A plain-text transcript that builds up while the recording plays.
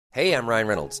Hey, I'm Ryan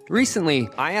Reynolds. Recently,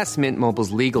 I asked Mint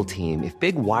Mobile's legal team if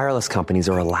big wireless companies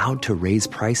are allowed to raise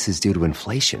prices due to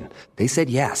inflation. They said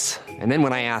yes. And then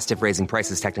when I asked if raising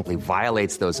prices technically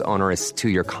violates those onerous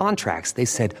two-year contracts, they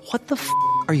said, "What the f***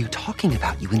 are you talking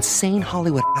about, you insane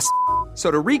Hollywood ass?" So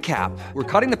to recap, we're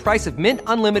cutting the price of Mint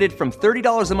Unlimited from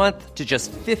 $30 a month to just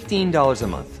 $15 a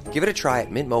month. Give it a try at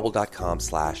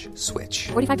mintmobile.com/switch.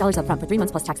 $45 up front for 3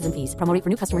 months plus taxes and fees. Promo rate for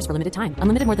new customers for limited time.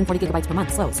 Unlimited more than 40 gigabytes per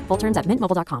month. Slows full terms at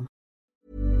mintmobile.com.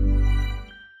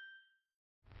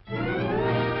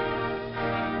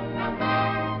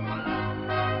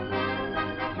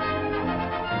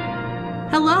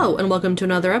 Hello, and welcome to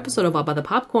another episode of Up by the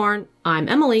Popcorn. I'm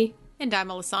Emily. And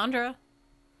I'm Alessandra.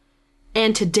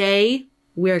 And today,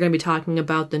 we are going to be talking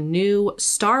about the new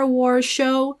Star Wars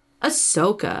show,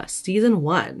 Ahsoka, Season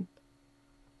 1.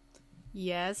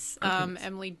 Yes.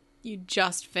 Emily, you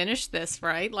just finished this,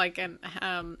 right? Like, I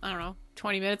don't know,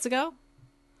 20 minutes ago?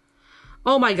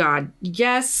 Oh my god,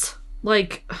 yes.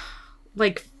 Like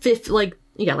 10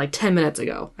 minutes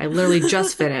ago. I literally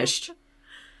just finished.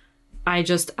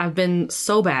 I've been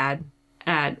so bad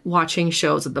at watching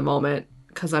shows at the moment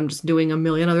because I'm just doing a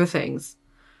million other things.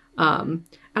 And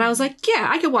I was like, yeah,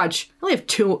 I could watch. I only have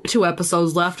two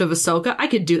episodes left of Ahsoka. I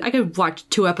could watch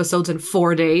 2 episodes in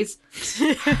 4 days.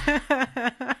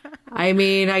 I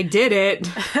mean, I did it,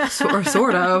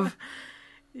 sort of.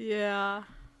 Yeah.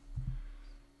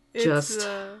 Just.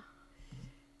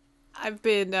 I've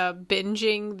been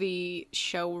binging the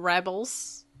show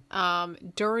Rebels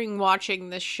during watching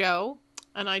this show,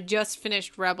 and I just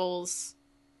finished Rebels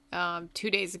 2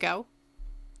 days ago.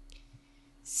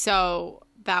 So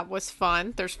that was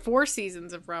fun. There's 4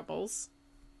 seasons of Rebels,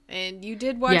 and you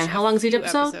did watch. Yeah, how long is each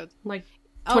episode? Episodes. Like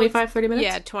 25, 30 minutes?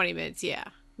 Yeah, 20 minutes. Yeah,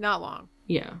 not long.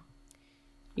 Yeah.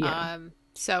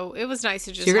 So it was nice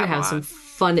to just. So you're gonna have some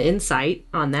fun insight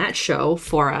on that show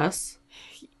for us.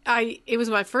 It was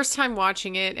my first time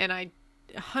watching it, and I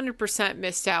 100%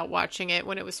 missed out watching it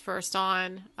when it was first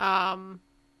on.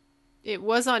 It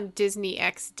was on Disney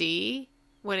XD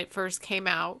when it first came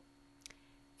out,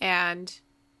 and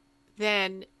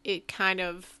then it kind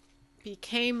of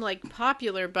became like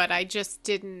popular, but I just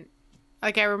didn't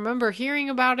like. I remember hearing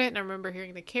about it, and I remember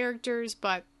hearing the characters,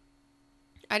 but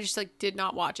I just did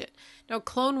not watch it. Now,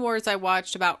 Clone Wars I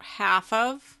watched about half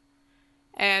of,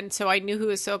 and so I knew who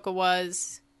Ahsoka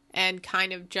was and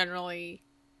kind of generally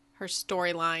her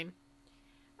storyline.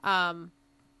 But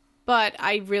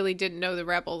I really didn't know the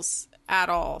Rebels at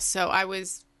all, so I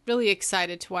was really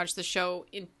excited to watch the show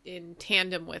in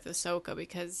tandem with Ahsoka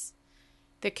because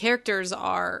the characters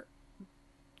are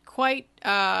quite,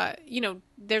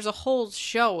 there's a whole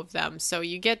show of them, so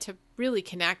you get to really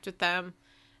connect with them,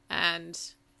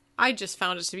 and I just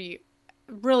found it to be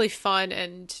really fun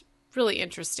and really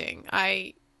interesting.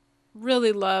 I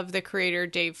really love the creator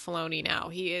Dave Filoni now.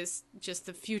 He is just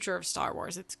the future of Star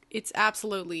Wars. It's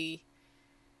absolutely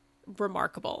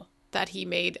remarkable that he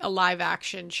made a live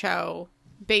action show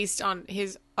based on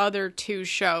his other 2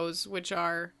 shows, which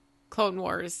are Clone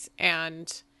Wars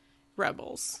and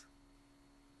Rebels.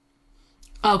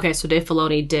 Okay, so Dave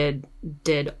Filoni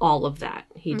did all of that.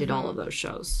 He did all of those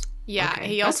shows. Yeah, okay,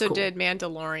 he also cool. did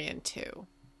Mandalorian too.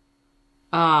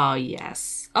 Oh,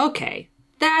 yes. Okay.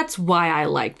 That's why I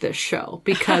like this show,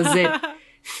 because it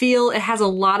has a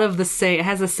lot of the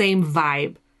same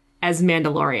vibe as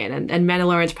Mandalorian, and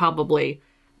Mandalorian's probably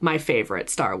my favorite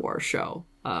Star Wars show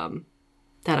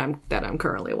that I'm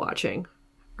currently watching,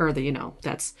 or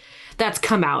that's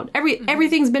come out.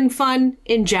 Everything's been fun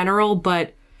in general,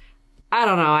 but I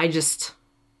don't know.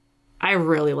 I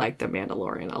really like the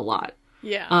Mandalorian a lot.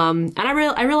 Yeah. And I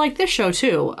really like this show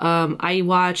too. I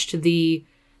watched the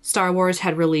Star Wars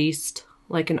had released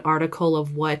like an article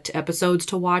of what episodes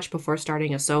to watch before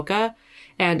starting Ahsoka.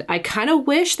 And I kind of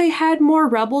wish they had more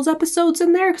Rebels episodes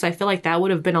in there, because I feel like that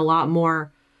would have been a lot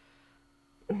more,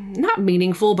 not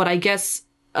meaningful, but I guess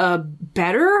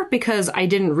better, because I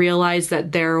didn't realize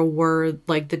that there were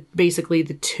like the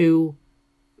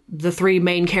 3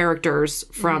 main characters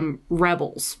from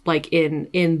Rebels, like in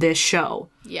this show.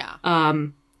 Yeah.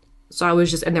 So I was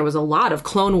just, and there was a lot of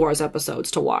Clone Wars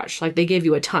episodes to watch. Like they gave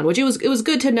you a ton, which it was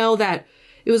good to know that.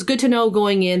 It was good to know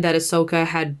going in that Ahsoka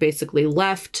had basically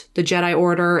left the Jedi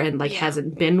Order and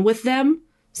hasn't been with them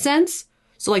since.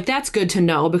 So that's good to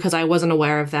know, because I wasn't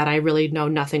aware of that. I really know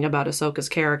nothing about Ahsoka's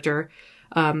character,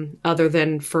 other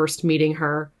than first meeting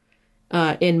her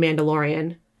in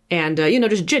Mandalorian, and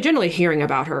just generally hearing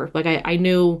about her. Like I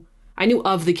knew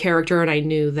of the character, and I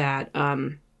knew that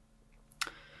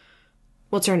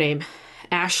what's her name,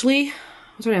 Ashley.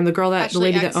 What's her name? The girl the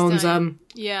lady Eckstein. that owns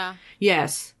Yeah.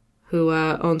 Yes. Who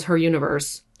owns her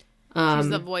universe. She's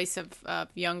the voice of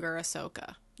younger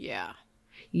Ahsoka. Yeah.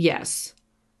 Yes.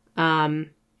 And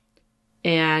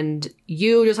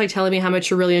you just like telling me how much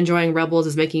you're really enjoying Rebels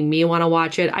is making me want to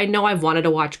watch it. I know I've wanted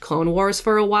to watch Clone Wars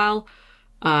for a while.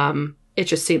 It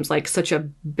just seems like such a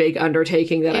big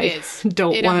undertaking that I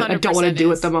don't want to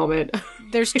do at the moment.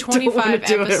 There's 25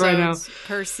 episodes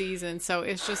per season, so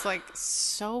it's just like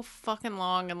so fucking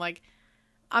long, and like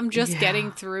I'm just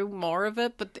getting through more of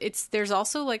it, but there's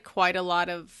also like quite a lot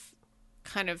of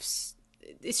kind of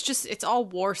it's all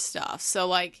war stuff. So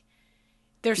like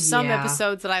there's some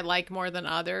episodes that I like more than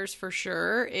others for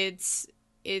sure. It's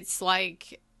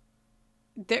like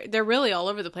they're really all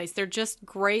over the place. They're just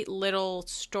great little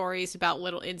stories about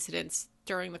little incidents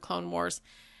during the Clone Wars.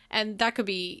 And that could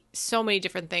be so many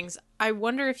different things. I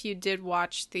wonder if you did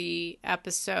watch the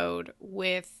episode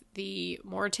with the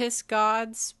Mortis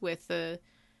gods, with the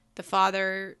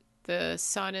father, the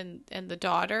son, and the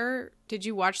daughter. Did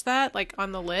you watch that, like,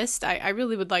 on the list? I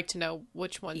really would like to know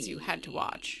which ones you had to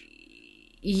watch.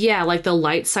 Yeah, like the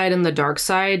light side and the dark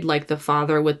side, like the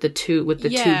father with the two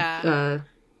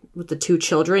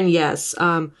children. Yes.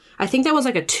 I think that was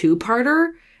like a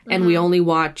 2-parter. And we only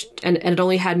watched, and it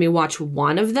only had me watch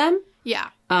one of them. Yeah.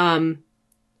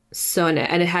 So, and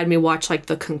it had me watch, like,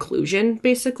 the conclusion,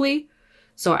 basically.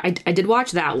 So I did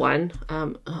watch that one.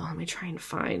 Let me try and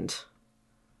find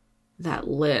that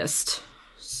list.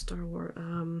 Star Wars,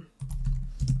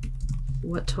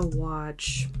 what to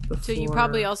watch before. So you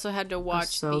probably also had to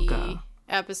watch Ahsoka. the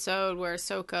episode where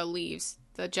Ahsoka leaves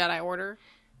the Jedi Order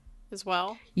as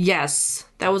well. Yes,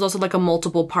 that was also like a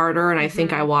multiple parter, and I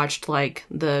think I watched like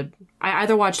I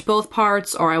either watched both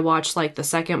parts or I watched like the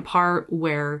second part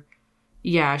where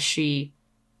she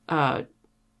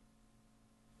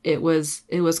it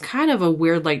was kind of a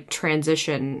weird like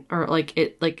transition, or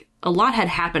like a lot had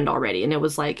happened already, and it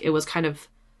was kind of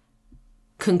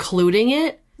concluding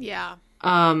it. Yeah.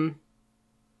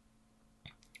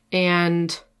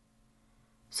 And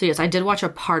so yes, I did watch a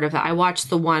part of that. I watched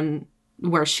the one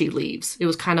where she leaves. It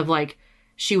was kind of like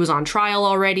she was on trial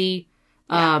already,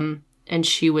 and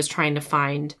she was trying to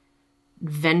find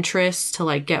Ventress to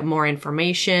like get more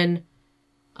information.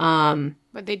 But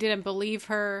they didn't believe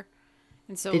her,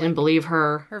 and so they didn't believe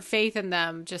her. Her faith in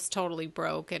them just totally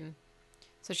broke, and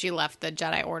so she left the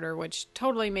Jedi Order, which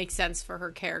totally makes sense for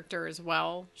her character as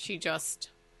well. She just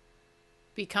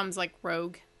becomes like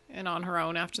rogue and on her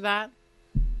own after that.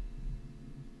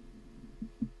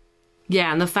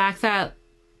 Yeah, and the fact that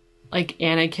like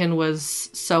Anakin was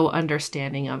so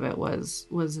understanding of it was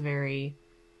very,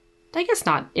 I guess,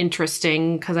 not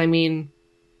interesting, because I mean,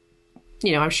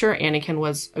 you know, I'm sure Anakin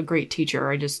was a great teacher.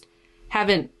 I just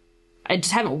haven't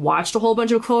watched a whole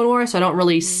bunch of Clone Wars, so I don't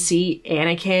really see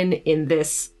Anakin in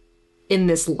this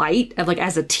light of like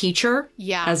as a teacher.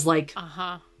 Yeah. As like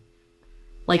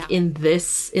in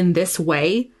this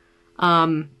way.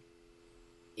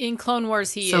 In Clone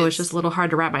Wars, so it's just a little hard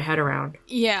to wrap my head around.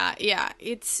 Yeah.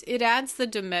 It adds the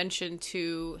dimension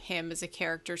to him as a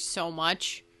character so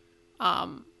much,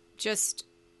 just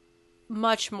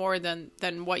much more than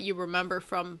what you remember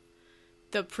from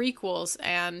the prequels,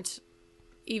 and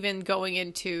even going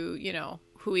into, you know,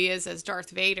 who he is as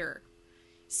Darth Vader.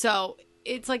 So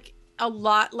it's like a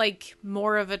lot like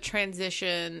more of a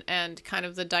transition and kind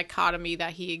of the dichotomy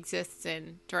that he exists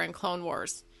in during Clone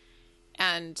Wars.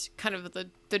 And kind of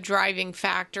the driving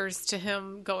factors to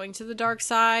him going to the dark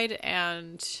side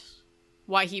and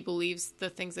why he believes the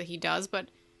things that he does. But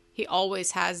he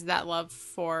always has that love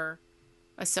for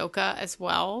Ahsoka as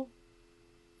well.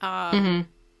 And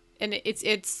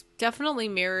it's definitely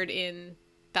mirrored in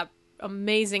that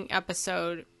amazing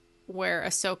episode where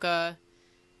Ahsoka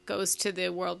goes to the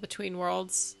world between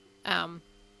worlds,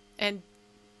 and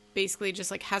basically just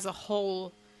like has a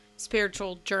whole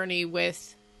spiritual journey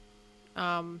with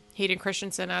Hayden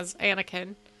Christensen as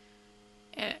Anakin.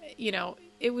 You know,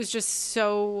 it was just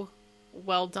so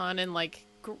well done and like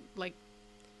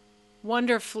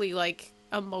wonderfully like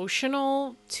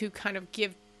emotional to kind of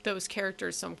give those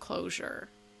characters some closure.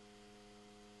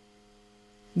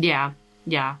 Yeah,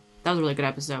 that was a really good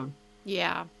episode.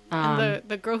 Yeah. And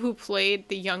the girl who played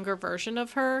the younger version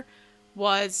of her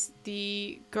was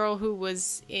the girl who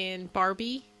was in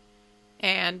Barbie,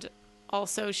 and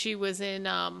also she was in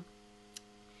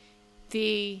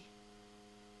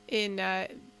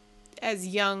as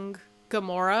young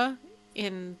Gamora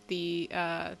in the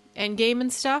Endgame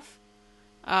and stuff.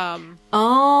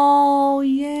 Oh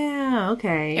yeah,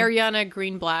 okay. Ariana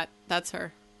Greenblatt, that's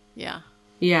her. Yeah.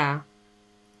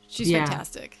 She's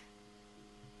fantastic.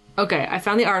 Okay, I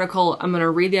found the article. I'm going to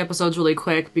read the episodes really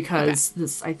quick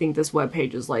because I think this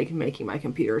webpage is like making my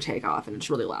computer take off and it's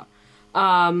really loud. So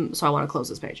I want to close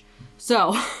this page.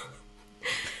 So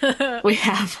we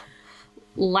have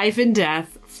Life and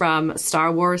Death from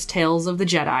Star Wars Tales of the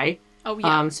Jedi. Oh,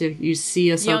 yeah. So you see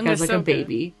Young Ahsoka as like a Ahsoka.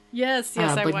 baby. Yes,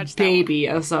 I like watched that baby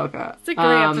Ahsoka. It's a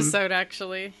great episode,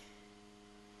 actually.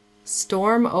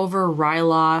 Storm over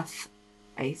Ryloth.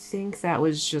 I think that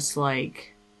was just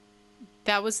like...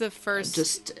 That was the first...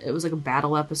 It was like a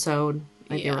battle episode.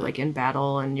 Like they Yeah. were like in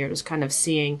battle and you're just kind of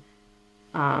seeing...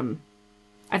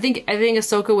 I think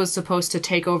Ahsoka was supposed to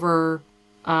take over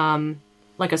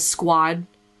like a squad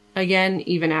again,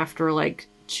 even after like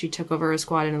she took over a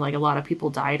squad and like a lot of people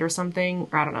died or something.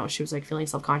 Or I don't know, she was like feeling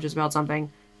self-conscious about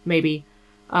something. Maybe.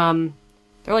 They're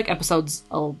like episodes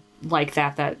like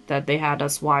that they had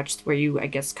us watch where you, I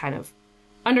guess, kind of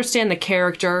understand the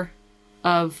character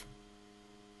of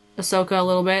Ahsoka a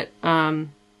little bit. And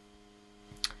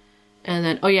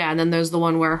then there's the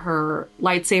one where her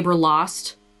lightsaber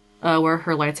lost, where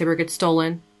her lightsaber gets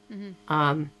stolen.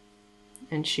 Mm-hmm.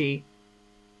 And she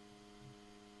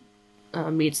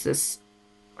meets this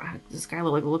guy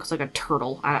looks like a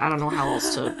turtle. I don't know how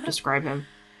else to describe him.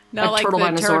 Not like turtle the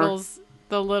dinosaur. turtles,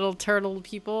 the little turtle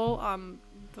people on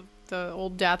the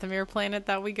old Dathomir planet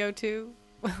that we go to.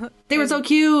 They were so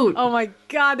cute. Oh my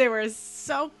god, they were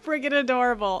so friggin'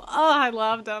 adorable. Oh, I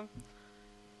loved them.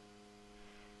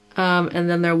 And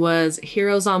then there was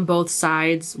Heroes on Both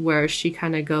Sides, where she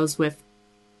kind of goes with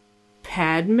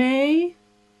Padme,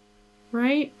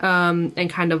 right? And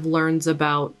kind of learns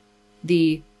about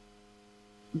the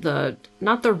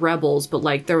not the rebels, but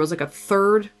like there was like a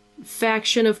third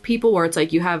faction of people where it's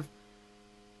like you have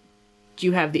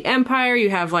the Empire, you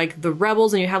have like the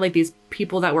rebels, and you have like these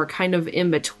people that were kind of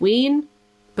in between,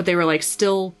 but they were like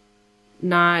still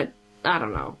not, I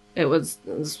don't know.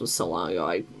 This was so long ago.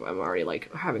 I'm already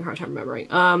like having a hard time remembering.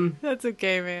 That's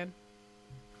okay, man.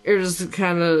 It was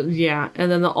kind of, yeah.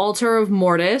 And then the Altar of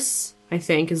Mortis, I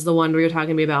think, is the one where you're talking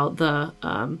to me about the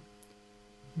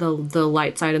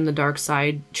light side and the dark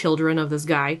side children of this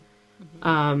guy.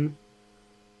 Mm-hmm.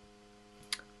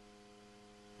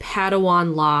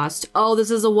 Padawan Lost. Oh,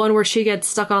 this is the one where she gets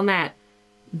stuck on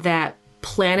that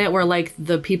planet where like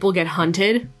the people get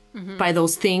hunted by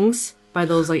those things, by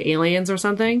those like aliens or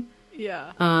something.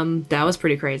 Yeah. That was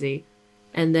pretty crazy.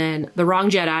 And then The Wrong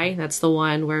Jedi, that's the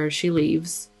one where she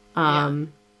leaves.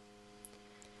 And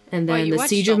then you The watched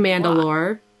Siege of a lot.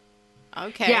 Mandalore.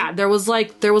 Okay. Yeah, there was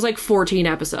like 14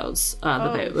 episodes.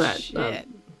 Shit.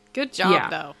 Good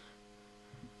job,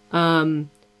 though.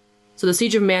 So The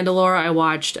Siege of Mandalore, I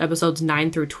watched episodes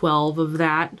 9 through 12 of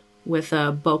that with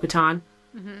Bo-Katan,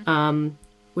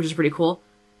 which is pretty cool.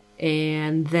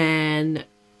 And then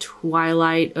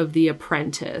Twilight of the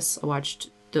Apprentice, I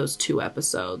watched those 2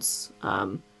 episodes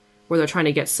where they're trying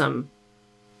to get some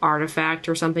artifact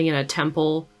or something in a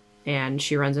temple, and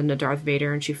she runs into Darth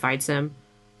Vader and she fights him.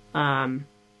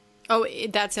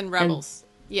 That's in Rebels.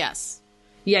 Yes.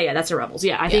 Yeah, that's in Rebels.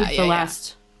 Yeah, I think the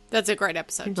last... That's a great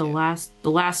episode. I think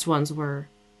the last ones were...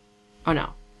 Oh, no.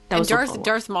 That was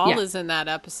Darth Maul is in that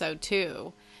episode,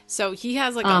 too. So he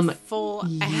has, like, a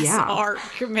full-ass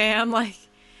arc, man. Like,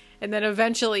 and then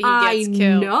eventually he gets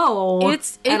killed. I know.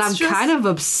 It's and I'm just... kind of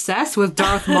obsessed with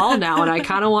Darth Maul now, and I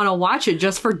kind of want to watch it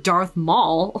just for Darth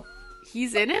Maul.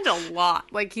 He's in it a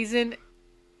lot. Like, he's in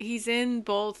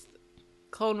both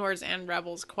Clone Wars and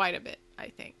Rebels quite a bit, I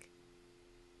think.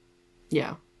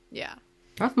 Yeah. Yeah.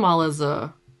 Darth Maul is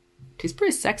he's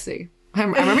pretty sexy. I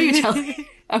remember you telling me,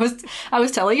 I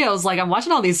was telling you, I was like, I'm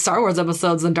watching all these Star Wars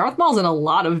episodes and Darth Maul's in a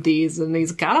lot of these and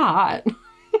he's kind of hot.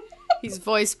 He's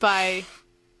voiced by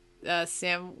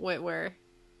Sam Witwer,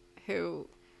 who's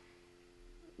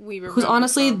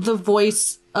honestly the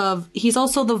voice of, he's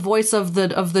also the voice of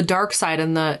the dark side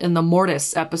in the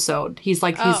Mortis episode. He's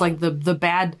like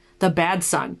the bad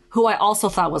son, who I also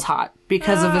thought was hot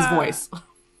because of his voice.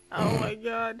 Oh my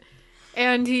god.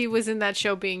 And he was in that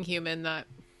show Being Human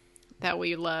that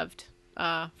we loved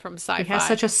from Sci-Fi. He has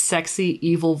such a sexy,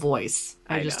 evil voice.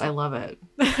 I love it.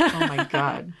 Oh my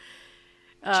god.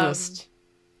 Just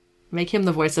make him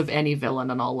the voice of any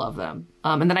villain and I'll love them.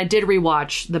 And then I did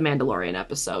rewatch the Mandalorian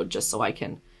episode just so I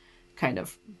can kind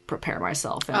of prepare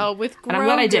myself. With Grogu. And I'm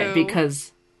glad I did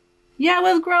because... Yeah,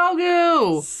 with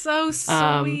Grogu! So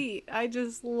sweet. I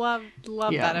just love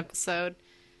that episode.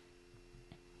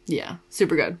 Yeah,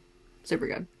 super good. Super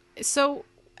good. So,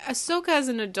 Ahsoka as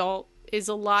an adult is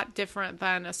a lot different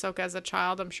than Ahsoka as a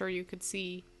child. I'm sure you could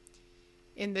see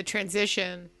in the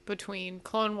transition between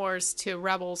Clone Wars to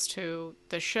Rebels to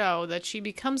the show that she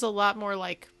becomes a lot more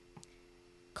like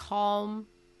calm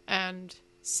and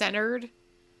centered.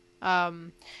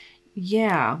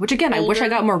 Yeah, which again, I wish I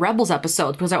got more Rebels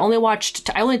episodes because I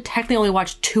only technically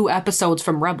watched 2 episodes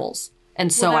from Rebels.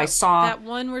 And so I saw that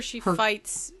one where she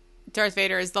fights Darth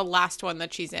Vader is the last one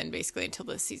that she's in basically until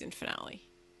the season finale.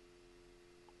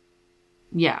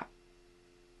 Yeah.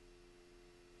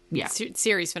 Yeah.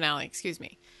 Series finale, excuse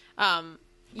me.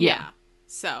 Yeah.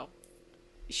 So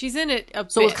she's in it a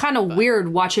bit. So it was kind of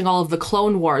weird watching all of the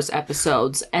Clone Wars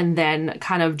episodes and then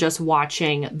kind of just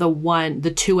watching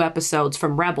the 2 episodes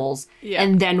from Rebels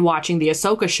and then watching the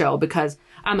Ahsoka show, because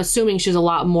I'm assuming she's a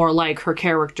lot more like her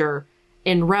character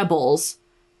in Rebels.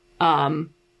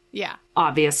 Yeah.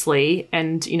 Obviously.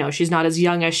 And, she's not as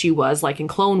young as she was like in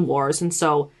Clone Wars. And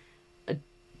so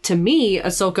to me,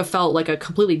 Ahsoka felt like a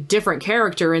completely different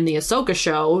character in the Ahsoka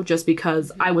show just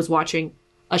because I was watching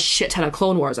a shit ton of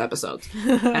Clone Wars episodes.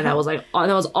 And that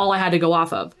was all I had to go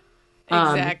off of.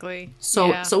 Exactly. So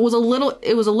it was a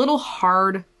little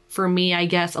hard for me, I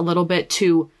guess, a little bit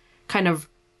to kind of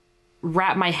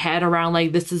wrap my head around,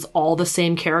 like, this is all the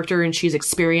same character and she's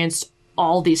experienced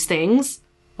all these things.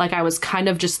 Like, I was kind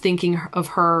of just thinking of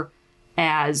her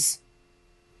as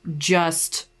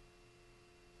just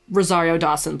Rosario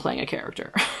Dawson playing a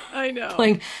character. I know.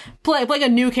 playing a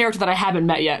new character that I haven't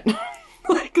met yet.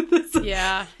 Like this.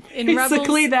 Yeah. In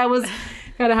basically, Rebels, that was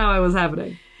kind of how I was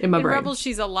happening in my brain. In Rebels,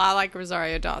 she's a lot like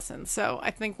Rosario Dawson. So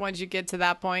I think once you get to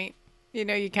that point,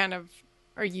 you kind of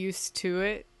are used to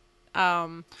it.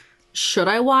 Should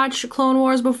I watch Clone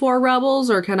Wars before Rebels,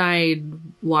 or can I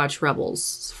watch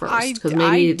Rebels first? Because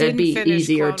maybe that'd be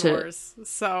easier Clone Wars,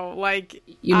 so like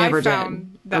you never I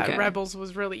found did. that Okay. Rebels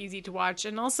was really easy to watch,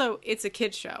 and also it's a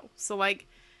kid show, so like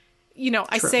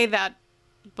I True. say that,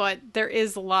 but there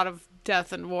is a lot of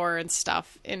death and war and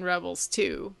stuff in Rebels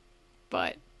too,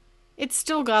 but it's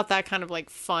still got that kind of like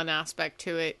fun aspect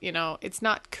to it. It's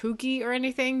not kooky or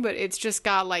anything, but it's just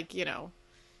got like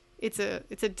it's a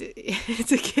it's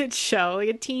a kid show, like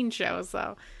a teen show.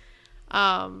 So,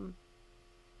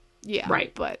 yeah,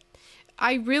 right. But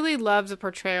I really love the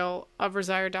portrayal of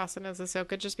Rosario Dawson as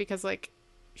Ahsoka, just because like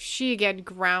she again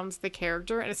grounds the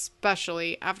character, and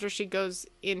especially after she goes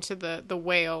into the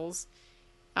whales,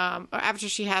 after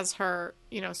she has her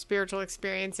spiritual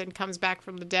experience and comes back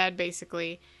from the dead,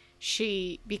 basically,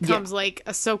 she becomes like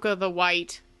Ahsoka the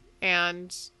White,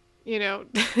 and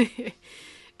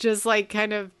just like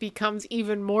kind of becomes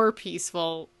even more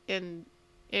peaceful in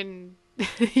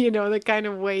the kind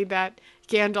of way that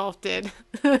Gandalf did.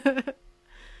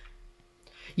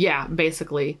 Yeah,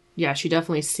 basically. Yeah, she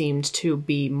definitely seemed to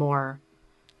be more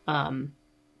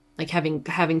like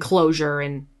having closure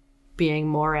and being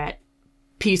more at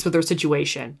peace with her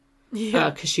situation.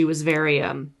 Yeah, because she was very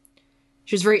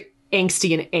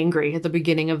angsty and angry at the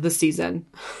beginning of the season.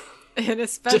 And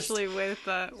especially with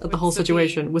the whole Sabine.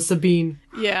 situation with Sabine.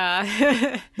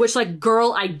 Yeah. Which, like,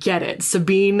 girl, I get it.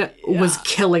 Sabine was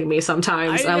killing me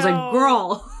sometimes. I was like,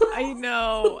 girl. I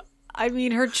know. I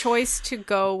mean, her choice to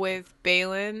go with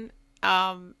Balin,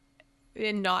 and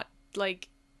not, like,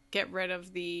 get rid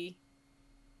of the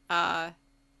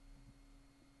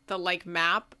like,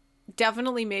 map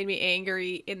definitely made me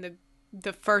angry in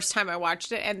the first time I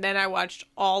watched it. And then I watched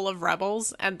all of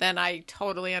Rebels, and then I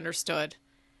totally understood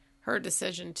her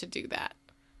decision to do that.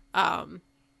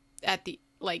 At the,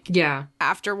 like,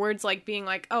 afterwards, like, being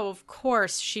like, oh, of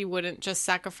course she wouldn't just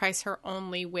sacrifice her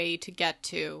only way to get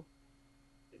to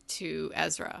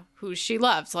Ezra, who she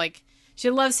loves. Like,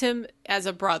 she loves him as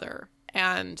a brother.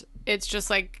 And it's just,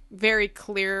 like, very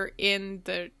clear in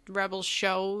the Rebels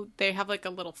show. They have, like, a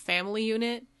little family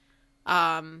unit.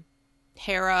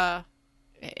 Hera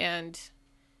and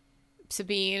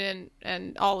Sabine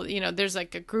and all, there's,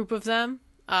 like, a group of them.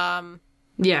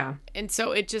 Yeah. And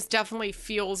so it just definitely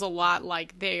feels a lot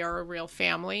like they are a real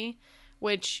family,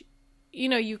 which,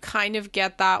 you kind of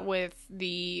get that with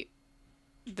the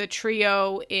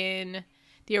trio in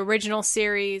the original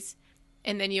series.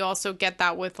 And then you also get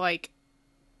that with, like,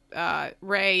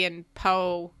 Rey and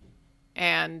Poe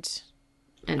and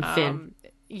Finn.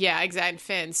 Yeah, exactly. And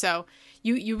Finn. So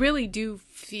you really do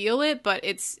feel it, but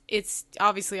it's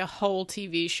obviously a whole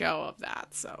TV show of that.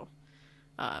 So,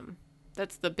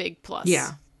 that's the big plus.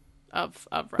 Yeah. Of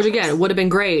Rebels. Which, again, it would have been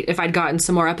great if I'd gotten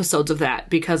some more episodes of that,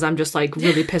 because I'm just, like,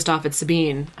 really pissed off at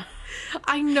Sabine.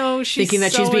 I know, she's thinking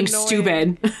that so she's being annoying.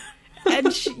 stupid.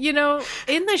 And she,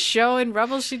 in the show in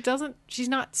Rebels, she's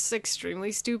not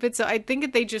extremely stupid. So I think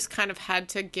that they just kind of had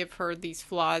to give her these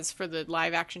flaws for the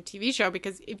live action TV show,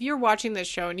 because if you're watching this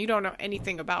show and you don't know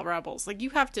anything about Rebels, like, you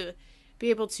have to be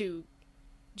able to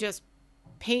just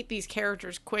paint these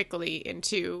characters quickly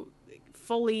into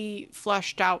fully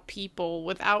fleshed out people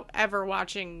without ever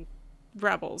watching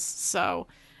Rebels. So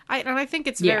I think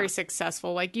it's very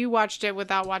successful. Like, you watched it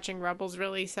without watching Rebels,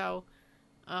 really, so,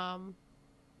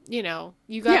 you know,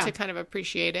 you got to kind of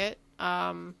appreciate it.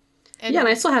 And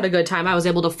I still had a good time. I was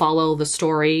able to follow the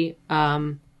story.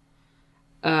 We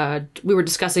were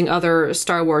discussing other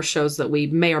Star Wars shows that we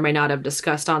may or may not have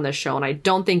discussed on this show, and I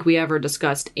don't think we ever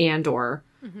discussed Andor.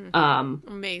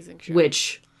 Amazing show.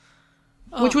 Which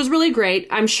was really great,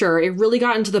 I'm sure. It really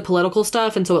got into the political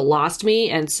stuff, and so it lost me,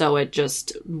 and so it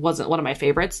just wasn't one of my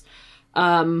favorites.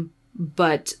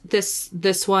 But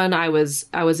this one, I was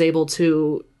able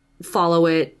to follow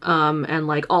it, and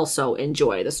like also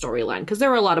enjoy the storyline, because there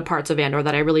were a lot of parts of Andor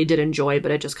that I really did enjoy,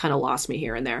 but it just kind of lost me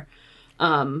here and there.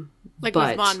 Like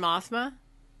with Mon Mothma?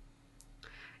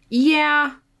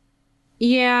 Yeah,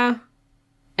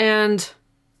 and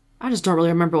I just don't really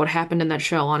remember what happened in that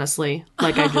show, honestly.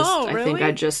 Like, Really? I think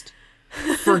I just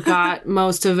forgot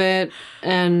most of it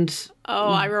and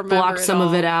I remember blocked some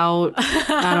of it out.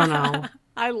 I don't know.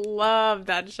 I love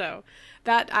that show.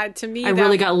 To me, I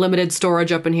really got limited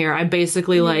storage up in here. I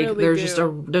basically, like, really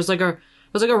there's like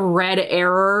a red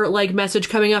error, like, message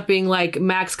coming up being like,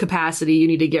 max capacity, you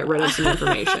need to get rid of some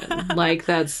information. Like,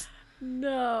 that's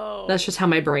just how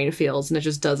my brain feels, and it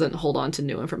just doesn't hold on to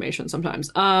new information sometimes.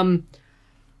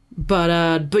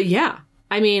 But yeah,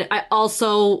 I mean, I'm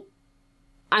also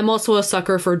a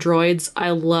sucker for droids.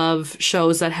 I love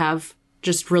shows that have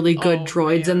just really good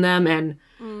droids in them, and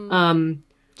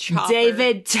Chopper.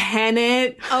 David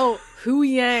Tennant. Oh, Hu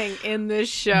Yang in this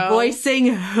show.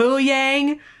 Voicing Hu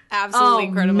Yang. Absolutely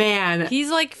incredible. Man. He's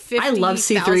like 50, I love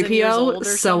C-3PO,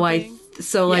 so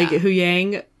Hu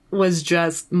Yang was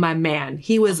just my man.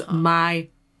 He was my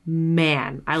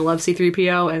man. I love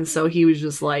C-3PO, and so he was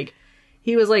just like,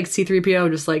 C-3PO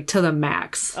just like to the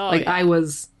max. I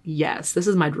was, yes, this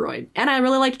is my droid. And I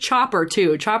really liked Chopper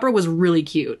too. Chopper was really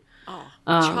cute.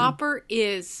 Chopper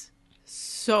is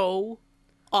so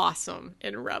awesome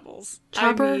in Rebels.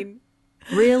 Chopper? I mean,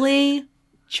 really?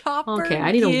 Chopper. Okay,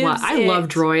 I need to watch. I love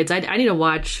droids. I need to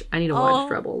watch.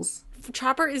 Rebels.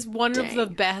 Chopper is one of the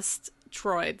best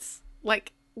droids.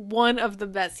 Like, one of the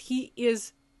best. He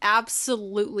is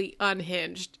absolutely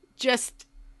unhinged.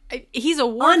 He's a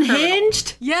war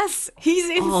unhinged? Criminal. Yes, he's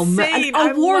insane. Oh, man.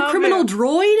 A war criminal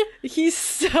droid? He's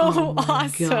so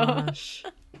awesome. Gosh.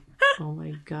 Oh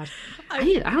my gosh.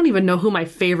 I don't even know who my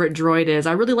favorite droid is.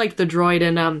 I really liked the droid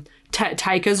in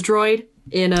Taika's droid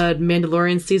in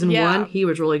Mandalorian season 1. He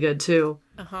was really good too.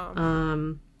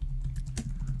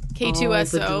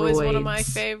 K2SO is one of my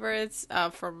favorites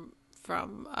from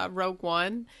Rogue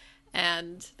One,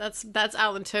 and that's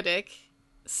Alan Tudyk.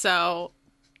 So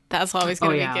that's always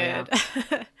going to be good.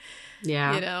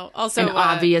 Yeah. You know, also, and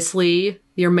obviously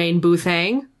your main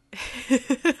Boothang.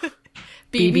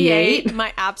 BB-8,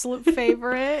 my absolute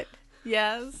favorite.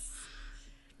 Yes.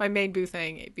 My main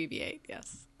Boothang, BB-8,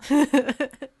 yes.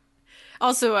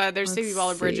 Also, there's Phoebe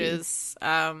Waller-Bridge's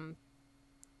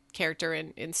character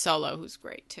in Solo, who's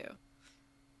great, too.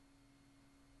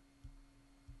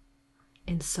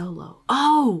 In Solo?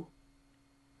 Oh!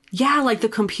 Yeah, like the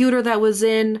computer that was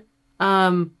in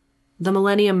the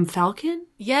Millennium Falcon?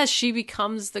 Yes, she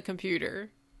becomes the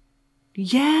computer.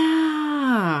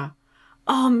 Yeah!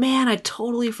 Oh man, I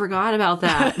totally forgot about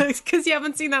that. Because you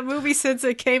haven't seen that movie since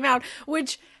it came out,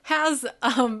 which has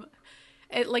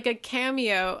like a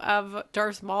cameo of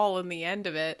Darth Maul in the end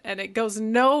of it, and it goes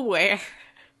nowhere.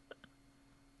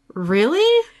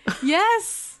 Really?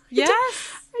 Yes. Yes.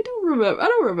 I don't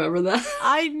remember that.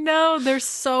 I know, there's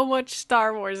so much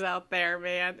Star Wars out there,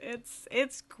 man.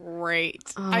 It's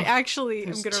great. I actually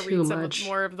am going to read some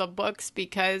more of the books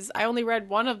because I only read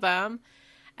one of them.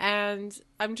 And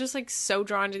I'm just like so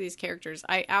drawn to these characters.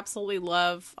 I absolutely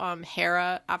love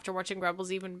Hera after watching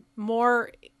Rebels even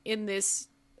more in this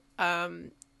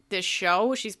this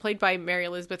show. She's played by Mary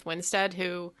Elizabeth Winstead,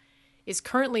 who is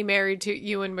currently married to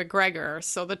Ewan McGregor.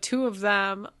 So the two of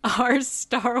them are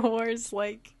Star Wars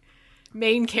like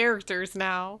main characters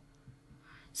now.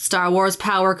 Star Wars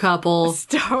power couple.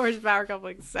 Star Wars power couple,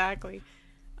 exactly.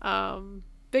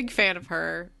 Big fan of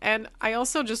her. And I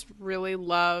also just really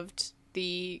loved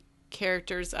the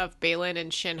characters of Baylan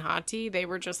and Shin Hati. They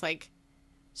were just like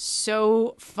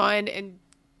so fun and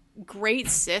great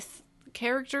Sith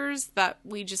characters that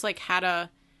we just like had a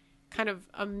kind of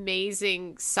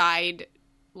amazing side,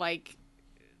 like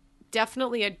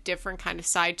definitely a different kind of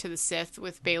side to the Sith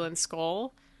with Baylan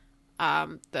Skoll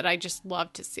that I just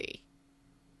love to see.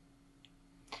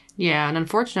 Yeah, and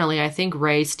unfortunately I think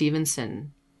Ray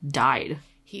Stevenson died.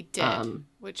 He did,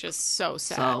 which is so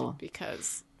sad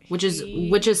because Which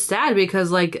is sad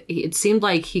because like it seemed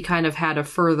like he kind of had a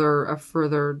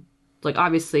further like,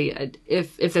 obviously,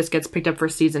 if this gets picked up for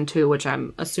season 2, which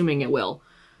I'm assuming it will,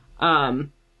 like,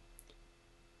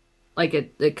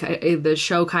 the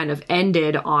show kind of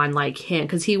ended on, like, him,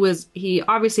 because he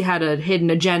obviously had a hidden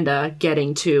agenda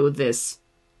getting to this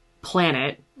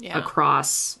planet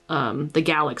across the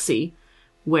galaxy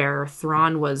where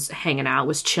Thrawn was hanging out,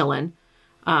 was chilling.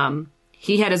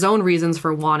 He had his own reasons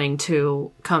for wanting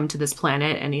to come to this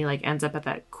planet, and he, like, ends up at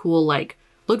that cool, like,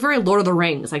 looked very Lord of the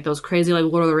Rings, like those crazy, like,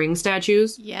 Lord of the Rings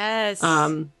statues. Yes.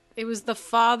 It was the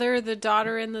father, the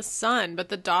daughter, and the son, but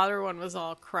the daughter one was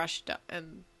all crushed up,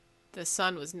 and the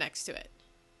son was next to it.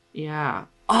 Yeah.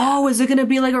 Oh, is it going to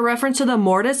be, like, a reference to the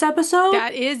Mortis episode?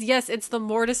 That is, yes, it's the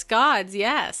Mortis gods,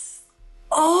 yes.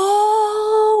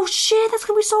 Oh, shit, that's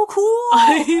going to be so cool.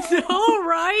 I know,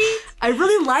 right? I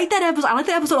really like that episode. I like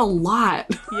that episode a lot.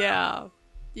 Yeah.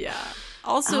 Yeah.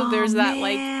 Also, there's that,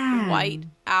 like, white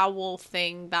owl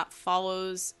thing that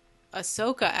follows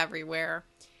Ahsoka everywhere.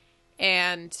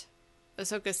 And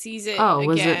Ahsoka sees it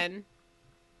again.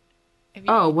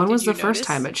 When was the first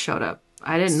time it showed up?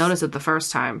 I didn't notice it the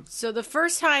first time. So the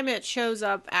first time it shows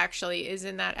up, actually, is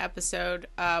in that episode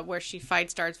where she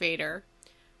fights Darth Vader.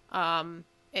 And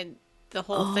the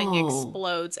whole thing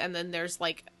explodes, and then there's,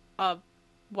 like, a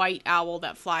white owl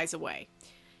that flies away.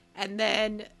 And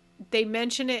then they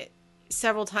mention it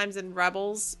several times in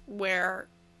Rebels where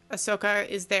Ahsoka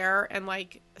is there, and,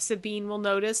 like, Sabine will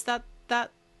notice that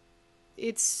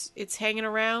it's hanging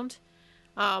around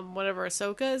whenever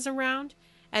Ahsoka is around.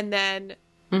 And then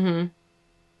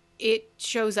it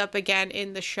shows up again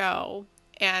in the show,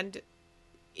 and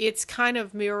it's kind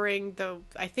of mirroring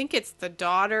I think it's the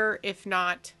daughter, if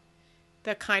not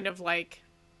the kind of, like,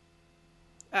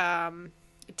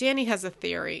 Danny has a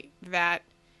theory that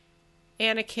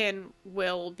Anakin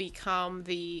will become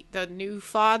the new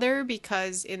father,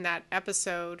 because in that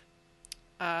episode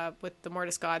with the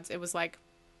Mortis gods, it was like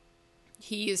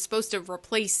he is supposed to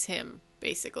replace him,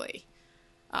 basically.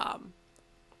 And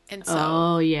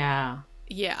so yeah,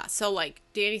 so, like,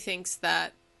 Danny thinks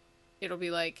that it'll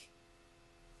be like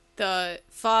the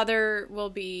father will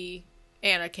be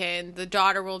Anakin, the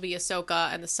daughter will be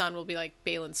Ahsoka, and the son will be, like,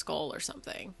 Baylan Skoll or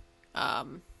something. I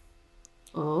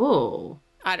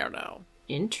don't know.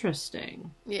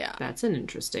 Interesting. Yeah. That's an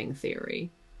interesting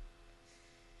theory.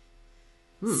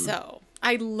 So,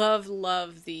 I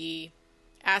love the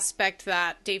aspect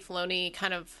that Dave Filoni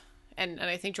kind of, and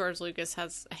I think George Lucas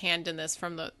has a hand in this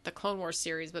from the Clone Wars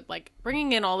series, but, like,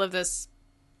 bringing in all of this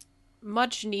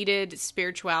much needed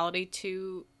spirituality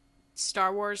to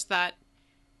Star Wars that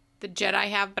the Jedi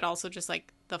have, but also just,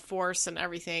 like, the Force and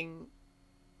everything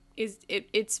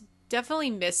it's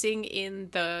definitely missing in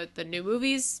the new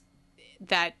movies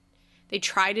that they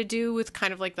try to do with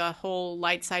kind of, like, the whole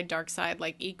light side, dark side,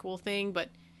 like, equal thing. But,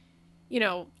 you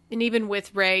know, and even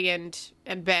with Rey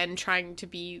and Ben trying to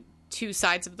be two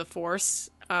sides of the Force,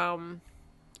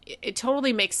 it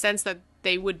totally makes sense that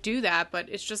they would do that, but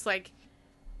it's just, like,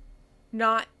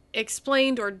 not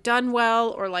explained or done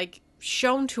well or, like,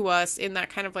 shown to us in that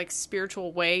kind of, like,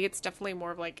 spiritual way. It's definitely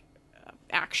more of, like,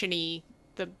 action-y,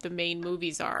 the main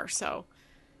movies are, so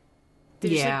they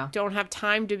just, like, don't have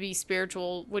time to be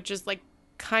spiritual, which is, like,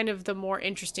 kind of the more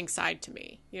interesting side to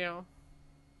me, you know?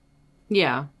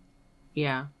 Yeah.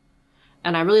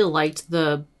 And I really liked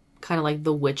the kind of, like,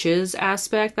 the witches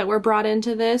aspect that were brought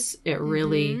into this. It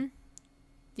really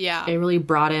it really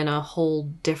brought in a whole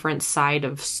different side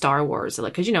of Star Wars.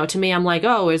 Like, because, you know, to me, I'm like,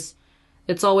 oh, it's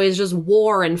always just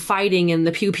war and fighting and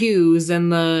the pew pews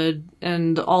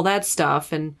and all that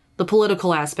stuff, and the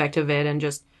political aspect of it, and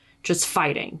just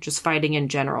fighting in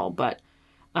general. But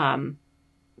I'm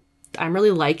really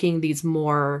liking these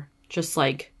more just,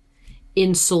 like,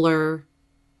 insular,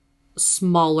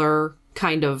 smaller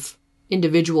kind of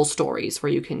individual stories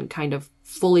where you can kind of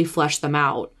fully flesh them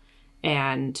out,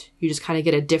 and you just kind of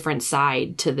get a different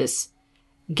side to this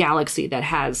galaxy that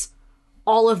has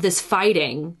all of this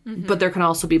fighting, but there can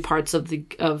also be parts of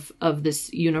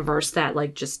this universe that,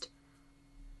 like, just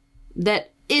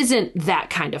that isn't that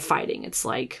kind of fighting. It's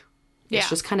like it's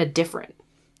just kind of different.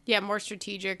 Yeah, more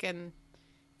strategic and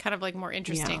kind of, like, more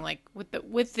interesting. Yeah. Like with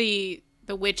the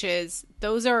witches,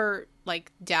 those are,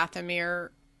 like, Dathomir,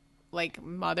 like,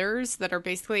 mothers that are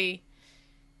basically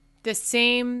the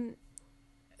same.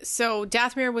 So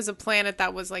Dathomir was a planet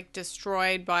that was, like,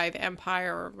 destroyed by the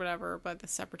Empire or whatever, by the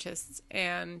Separatists,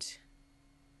 and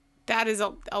that is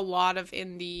a lot of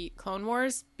in the Clone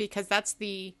Wars, because that's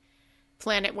the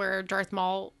planet where Darth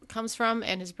Maul comes from,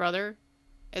 and his brother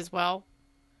as well.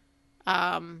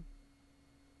 Darth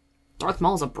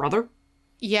Maul's a brother?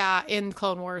 Yeah, in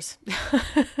Clone Wars.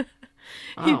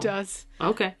 He does.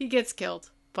 Okay. He gets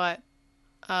killed, but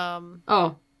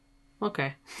Oh,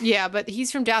 okay. Yeah, but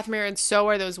he's from Dathomir, and so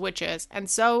are those witches, and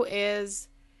so is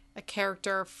a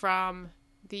character from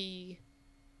the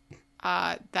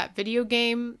that video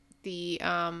game, the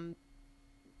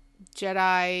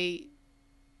Jedi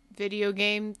video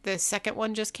game. The second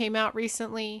one just came out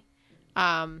recently.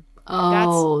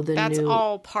 That's new...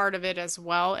 all part of it as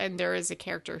well, and there is a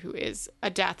character who is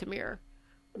a Dathomir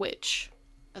witch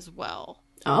as well.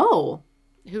 Oh,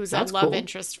 who's that's a love cool.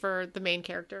 interest for the main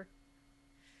character.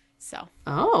 So.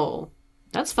 Oh,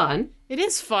 that's fun. It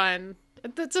is fun.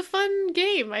 It's a fun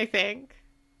game, I think.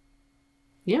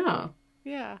 Yeah.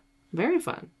 Yeah. Very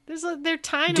fun. They're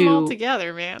tying them all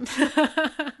together, man.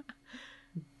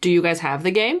 Do you guys have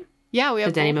the game? Yeah, we have.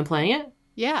 Has Danny been playing it?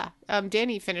 Yeah.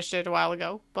 Danny finished it a while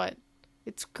ago, but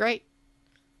it's great.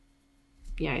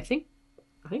 Yeah, I think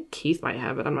Keith might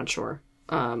have it. I'm not sure.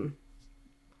 I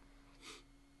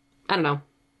don't know.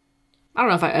 I don't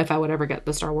know if I would ever get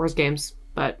the Star Wars games,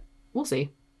 but we'll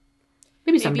see.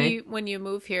 Maybe someday. Maybe when you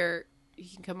move here, you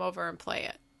can come over and play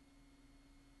it.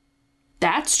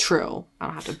 That's true. I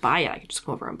don't have to buy it. I can just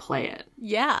come over and play it.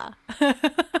 Yeah.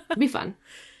 It'd be fun.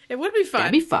 It would be fun.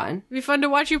 It'd be fun. It'd be fun to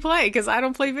watch you play, because I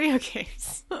don't play video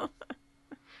games.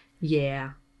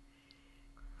 Yeah.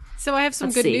 So I have some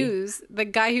Let's good see. news. The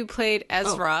guy who played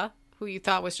Ezra, who you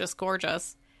thought was just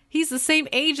gorgeous, he's the same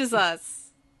age as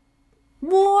us.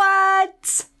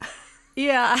 What?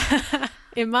 Yeah.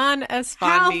 Iman How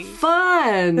Esfandi.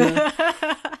 fun!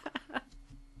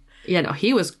 Yeah, no,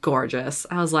 he was gorgeous.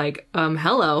 I was like,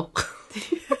 hello.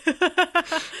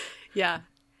 Yeah.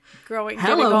 Hello,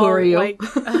 getting all, who are you? Like,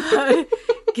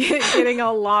 getting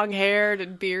all long-haired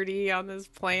and beardy on this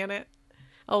planet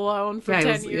alone for 10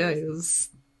 years. Yeah, he was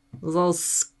all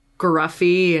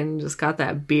scruffy and just got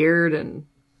that beard, and,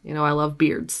 I love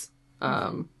beards.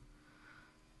 Yeah,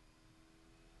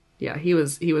 he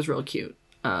was real cute.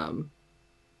 Again,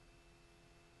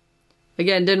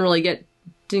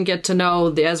 didn't get to know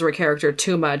the Ezra character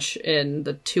too much in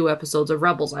the 2 episodes of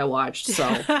Rebels I watched, so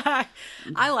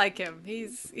I like him.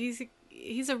 He's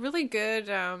a really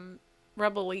good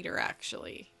rebel leader,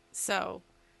 actually. So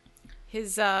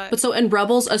his But so in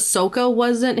Rebels, Ahsoka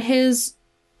wasn't his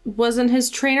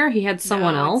trainer. He had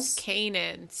someone else. It's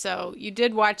Kanan. So you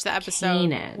did watch the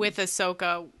episode with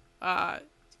Ahsoka.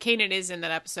 Kanan is in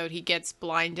that episode. He gets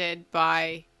blinded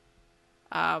by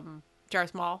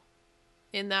Darth Maul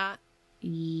in that.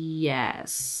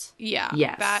 Yes. Yeah.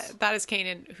 Yes. That is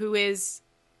Kanan, who is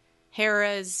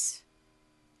Hera's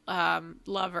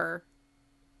lover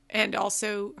and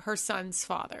also her son's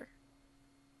father.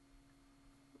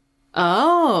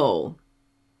 Oh.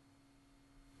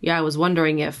 Yeah, I was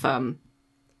wondering if a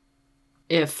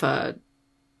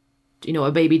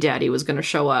baby daddy was going to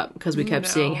show up, because we kept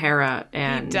seeing Hera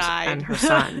and her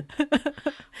son.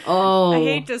 Oh. I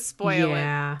hate to spoil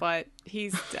yeah. it, but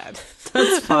he's dead.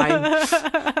 That's fine.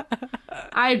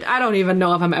 I don't even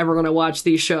know if I'm ever going to watch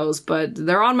these shows, but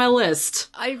they're on my list.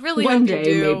 I really One hope day,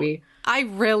 you do. maybe. I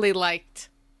really liked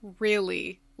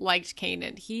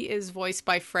Kanan. He is voiced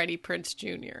by Freddie Prinze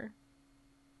Jr.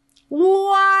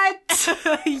 What?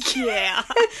 Yeah.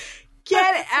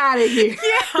 Get out of here.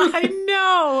 Yeah, I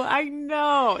know.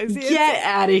 Get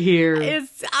out of here.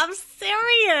 I'm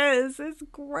serious. It's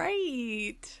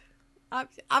great.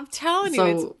 I'm telling you,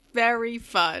 it's very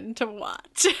fun to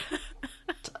watch.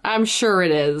 I'm sure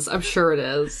it is. I'm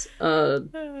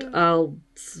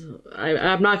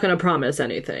not going to promise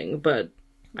anything, but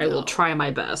I will try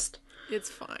my best. It's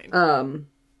fine.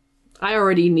 I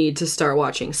already need to start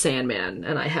watching Sandman,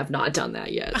 and I have not done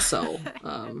that yet, so...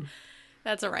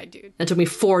 That's all right, dude. It took me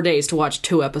 4 days to watch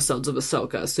 2 episodes of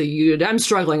Ahsoka, so I'm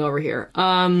struggling over here.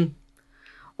 Well,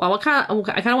 I kind of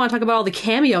want to talk about all the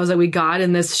cameos that we got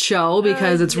in this show,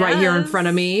 because it's right here in front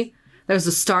of me. There's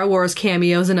the Star Wars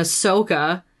cameos in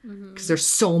Ahsoka, because there's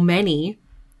so many.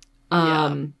 We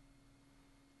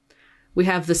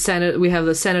have the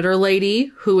senator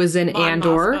lady who is in Mon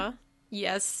Andor. Mothma.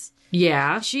 Yes.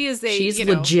 Yeah, She's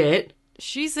legit.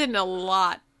 She's in a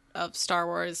lot of Star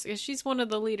Wars. She's one of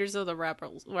the leaders of the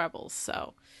rebels,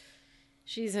 so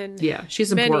she's in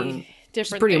she's many important. Different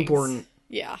She's pretty things. important.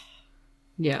 Yeah.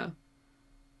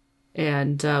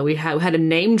 And we had a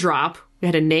name drop. We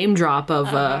had a name drop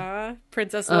of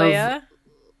Princess Leia.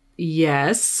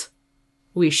 Yes,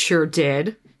 we sure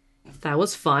did. That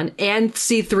was fun. And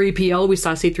C-3PO. We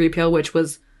saw C-3PO, which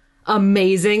was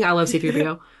amazing. I love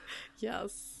C-3PO.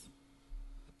 Yes.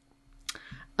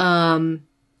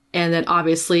 And then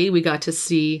obviously we got to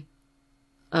see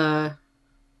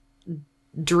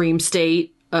Dream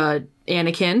State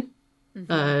Anakin,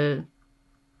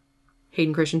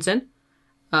 Hayden Christensen.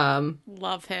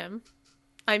 Love him.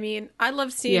 I mean, I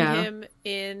love seeing him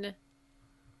in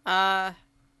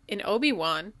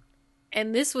Obi-Wan,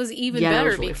 and this was even better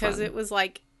was really because fun. It was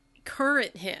like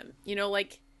current him, you know,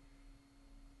 like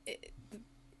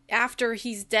after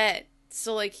he's dead.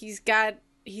 So like he's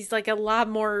like a lot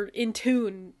more in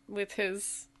tune with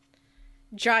his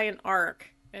giant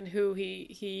arc and who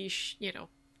he you know,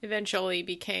 eventually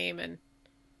became, and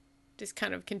just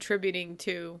kind of contributing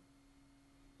to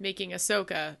making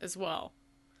Ahsoka as well.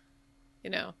 You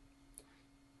know.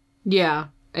 Yeah,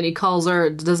 and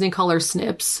doesn't he call her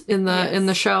Snips in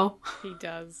the show? He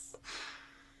does.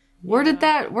 Where did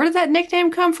that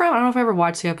nickname come from? I don't know if I ever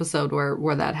watched the episode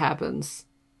where that happens.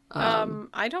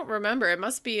 I don't remember. It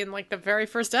must be in like the very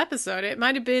first episode. It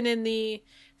might have been in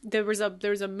there was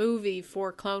a movie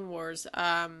for Clone Wars,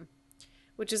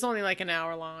 which is only like an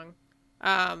hour long.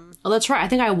 Oh, that's right. I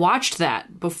think I watched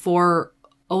that before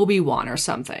Obi-Wan or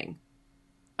something.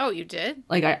 Oh, you did?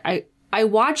 Like I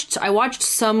watched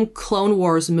some Clone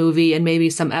Wars movie and maybe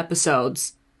some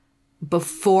episodes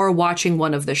before watching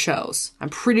one of the shows. I'm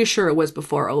pretty sure it was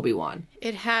before Obi-Wan.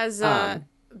 It has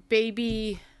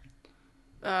baby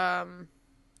Jabba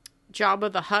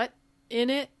the Hutt in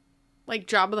it, like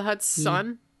Jabba the Hutt's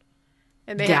son.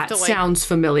 And they have to like, sounds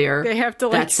familiar. They have to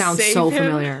like that sounds save so him.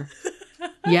 Familiar.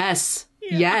 Yes.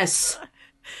 Yeah. Yes.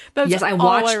 That's yes, I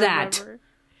watched that.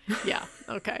 Yeah.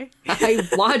 Okay. I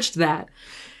watched that.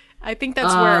 I think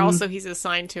that's where also he's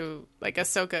assigned to, like,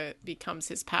 Ahsoka becomes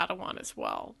his Padawan as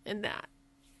well in that.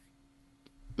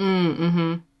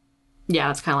 Mm-hmm. Yeah,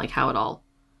 that's kind of like how it all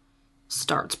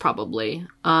starts, probably.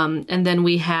 And then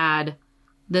we had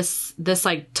this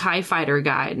like TIE fighter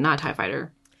guy, not TIE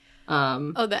fighter.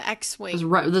 The X-Wing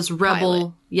this rebel.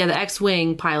 pilot. Yeah, the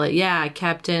X-Wing pilot. Yeah,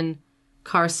 Captain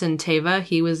Carson Teva.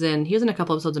 He was in a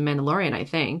couple episodes of Mandalorian, I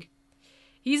think.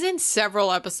 He's in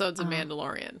several episodes of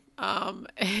Mandalorian.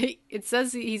 It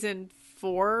says he's in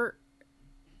 4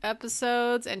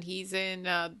 episodes, and he's in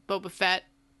Boba Fett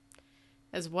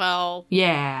as well.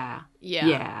 Yeah.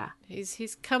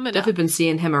 He's coming Definitely up. been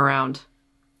seeing him around.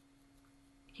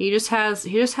 He just has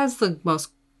the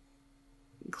most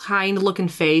kind-looking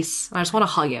face. I just want to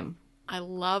hug him. I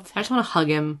love him. I just want to hug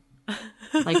him,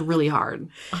 like, really hard.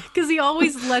 Because he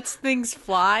always lets things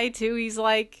fly, too. He's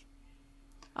like...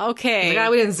 Okay.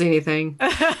 We didn't see anything. You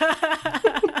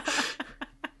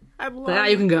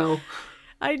can go.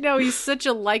 I know, he's such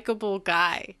a likable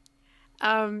guy.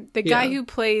 The guy who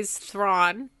plays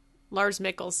Thrawn, Lars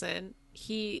Mikkelsen,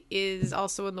 he is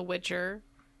also in The Witcher,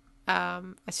 as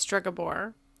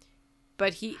Stregobor.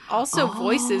 But he also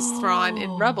voices Thrawn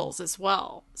in Rebels as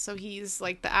well. So he's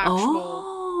like the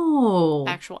actual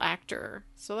actor.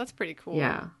 So that's pretty cool.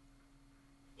 Yeah.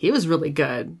 He was really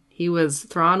good.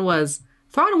 Thrawn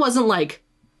wasn't, like,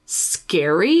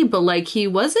 scary, but, like, he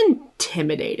was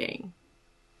intimidating.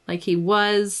 Like, he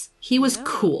was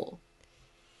cool.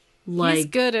 Like, he's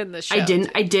good in the show. I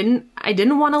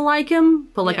didn't want to like him,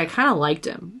 but, like, I kind of liked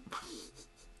him.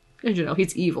 And, you know,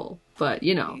 he's evil, but,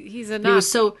 you know. He's enough.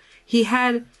 He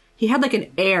had like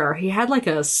an air. He had like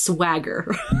a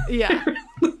swagger. Yeah.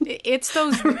 It's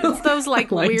those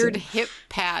like weird hip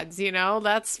pads, you know?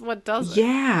 That's what does it.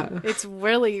 Yeah. It's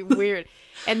really weird.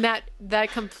 And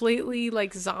that completely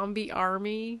like zombie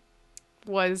army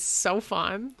was so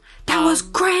fun. That was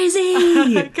crazy.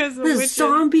 The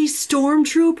zombie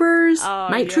stormtroopers,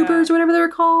 night troopers, or whatever they were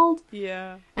called.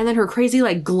 Yeah. And then her crazy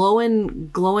like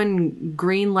glowing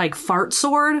green like fart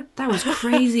sword. That was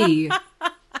crazy.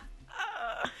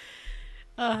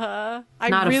 Not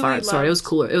a fart sword. It was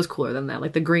cooler. It was cooler than that.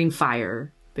 Like the green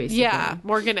fire, basically. Yeah,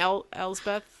 Morgan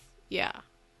Elsbeth. Yeah.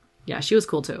 Yeah, she was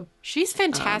cool too. She's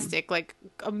fantastic. Like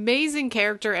amazing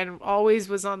character, and always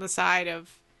was on the side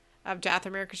of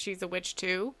Dathomir because she's a witch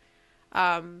too.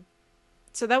 So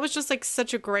that was just like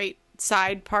such a great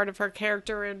side part of her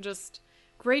character, and just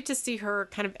great to see her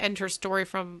kind of end her story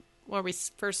from when we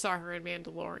first saw her in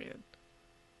Mandalorian.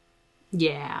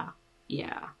 Yeah.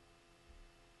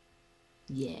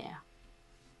 I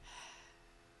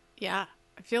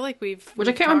feel like I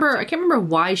can't remember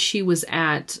why she was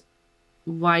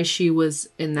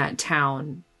in that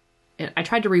town. And I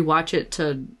tried to rewatch it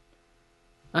to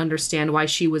understand why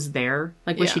she was there.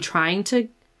 Like, was she trying to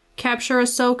capture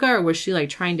Ahsoka, or was she like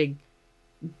trying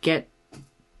to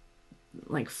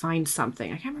find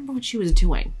something? I can't remember what she was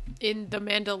doing. In The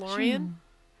Mandalorian?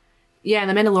 Yeah, in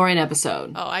the Mandalorian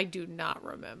episode. Oh, I do not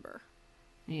remember.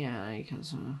 Yeah,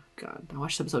 because God, I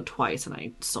watched the episode twice and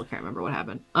I still can't remember what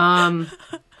happened.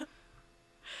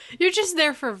 You're just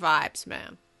there for vibes,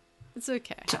 man. It's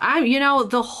okay.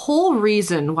 The whole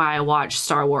reason why I watch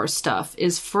Star Wars stuff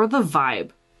is for the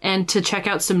vibe and to check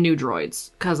out some new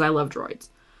droids, because I love droids.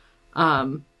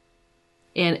 And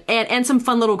some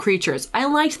fun little creatures. I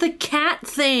liked the cat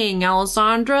thing,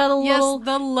 Alessandra.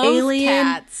 The loaf alien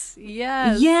cats.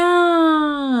 Yes.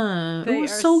 Yeah. They It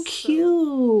was are so so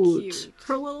cute. cute.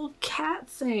 Her little cat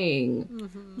thing.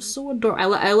 It was so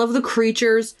adorable. I love the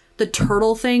creatures. The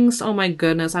turtle things. Oh my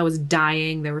goodness. I was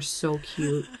dying. They were so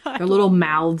cute. Their little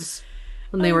mouths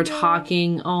when they were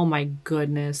talking. Oh my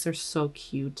goodness. They're so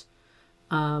cute.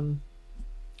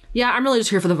 Yeah, I'm really just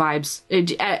here for the vibes.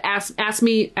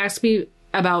 Ask me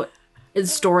about the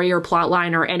story or plot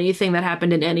line or anything that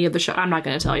happened in any of the show. I'm not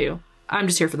going to tell you. I'm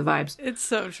just here for the vibes. It's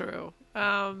so true.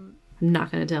 I'm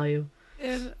not going to tell you.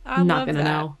 And I'm not going to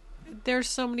know. There's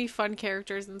so many fun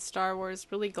characters in Star Wars.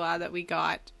 Really glad that we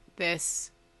got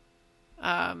this,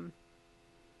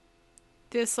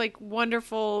 this like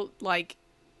wonderful like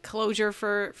closure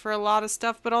for a lot of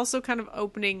stuff, but also kind of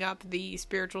opening up the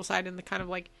spiritual side and the kind of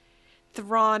like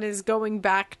Thrawn is going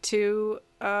back to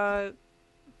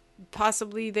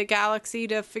possibly the galaxy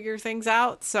to figure things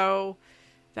out. So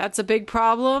that's a big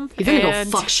problem. He's gonna go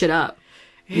fuck shit up.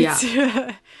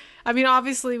 Yeah. I mean,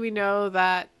 obviously we know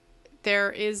that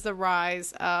there is the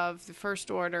rise of the First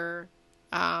Order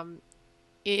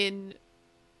in,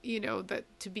 you know, that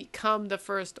to become the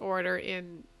First Order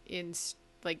in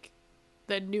like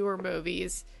the newer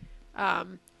movies.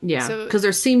 Yeah, so, because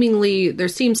there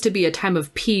seems to be a time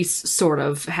of peace sort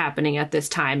of happening at this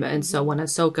time, and so when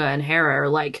Ahsoka and Hera are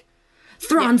like,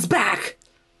 Thrawn's back,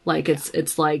 like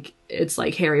it's like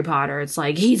Harry Potter, it's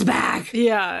like he's back,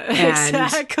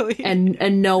 exactly,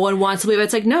 and no one wants to believe it.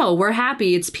 It's like, no, we're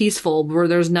happy, it's peaceful, where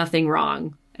there's nothing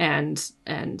wrong, and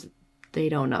they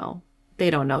don't know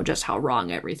just how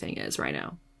wrong everything is right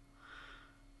now.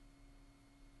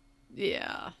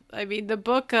 Yeah, I mean the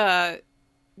book, the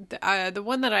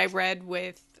one that I read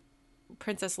with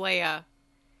Princess Leia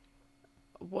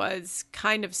was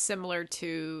kind of similar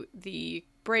to the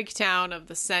breakdown of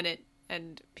the Senate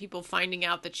and people finding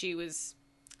out that she was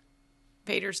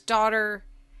Vader's daughter,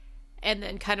 and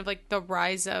then kind of like the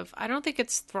rise of, I don't think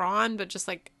it's Thrawn, but just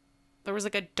like there was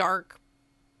like a dark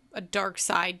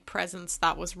side presence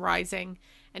that was rising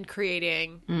and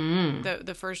creating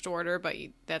the First Order, but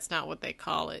that's not what they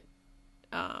call it.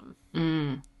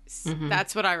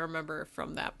 That's what I remember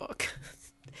from that book.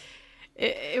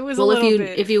 It was a little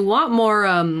bit. If you want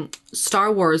more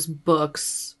Star Wars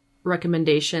books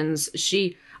recommendations,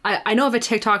 I know of a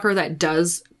TikToker that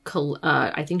does.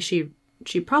 I think she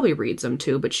probably reads them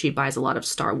too, but she buys a lot of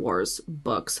Star Wars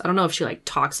books. I don't know if she like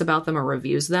talks about them or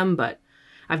reviews them, but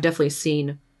I've definitely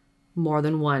seen more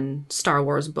than one Star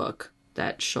Wars book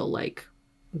that she'll like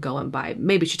go and buy.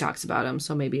 Maybe she talks about them,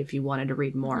 so maybe if you wanted to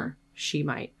read more, she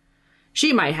might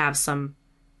have some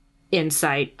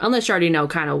insight, unless you already know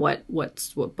kind of what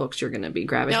books you're going to be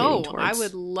gravitating towards. I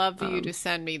would love for you to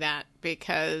send me that,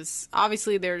 because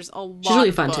obviously there's a lot she's really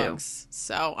of fun books, too.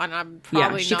 So, and I'm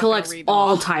probably she not collects read them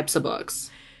all types of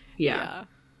books. Yeah.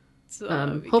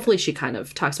 So hopefully she kind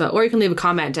of talks about, or you can leave a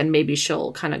comment and maybe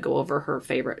she'll kind of go over her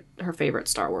favorite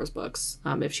Star Wars books,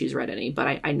 if she's read any.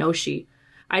 But I know she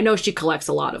collects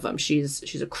a lot of them.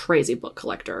 She's a crazy book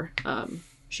collector.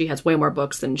 She has way more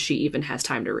books than she even has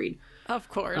time to read. Of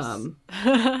course.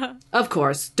 Of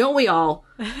course. Don't we all?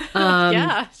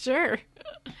 Yeah, sure.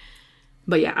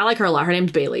 But yeah, I like her a lot. Her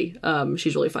name's Bailey.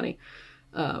 She's really funny.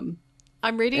 I'm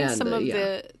reading some of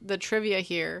the trivia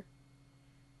here.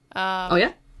 Oh,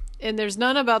 yeah? And there's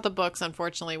none about the books,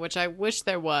 unfortunately, which I wish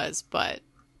there was, but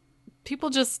people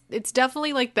just, it's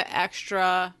definitely like the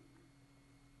extra,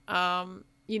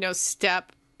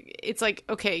 step. It's like,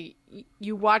 okay,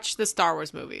 you watch the Star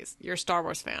Wars movies. You're a Star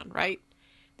Wars fan, right?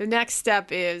 The next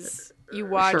step is you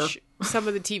watch some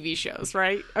of the TV shows,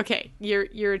 right? Okay,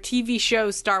 you're a TV show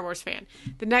Star Wars fan.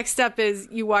 The next step is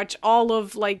you watch all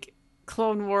of like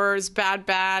Clone Wars, Bad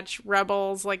Batch,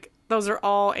 Rebels, like those are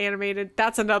all animated.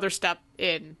 That's another step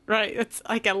in, right? It's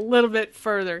like a little bit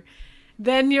further.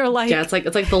 Then you're like, yeah, it's like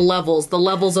the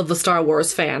levels of the Star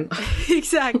Wars fan.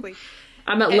 Exactly.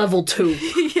 I'm at level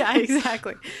 2. Yeah,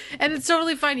 exactly. And it's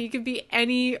totally fine. You can be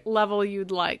any level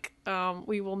you'd like.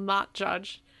 We will not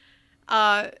judge.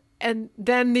 And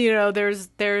then,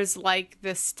 there's like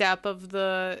the step of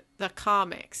the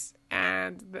comics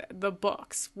and the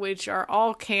books, which are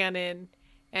all canon,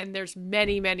 and there's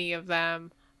many, many of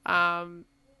them.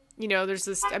 There's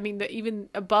this, even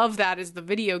above that is the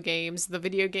video games. The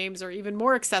video games are even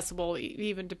more accessible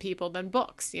even to people than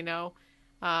books,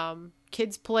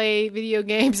 kids play video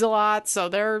games a lot, so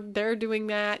they're doing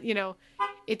that.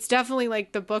 It's definitely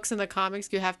like the books and the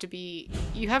comics. You have to be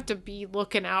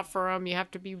looking out for them. You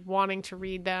have to be wanting to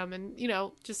read them, and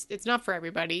just it's not for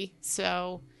everybody.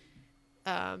 So,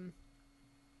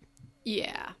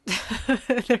 yeah,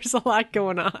 There's a lot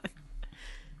going on.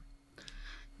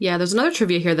 Yeah, there's another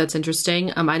trivia here that's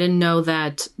interesting. I didn't know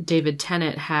that David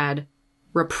Tennant had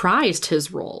reprised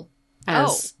his role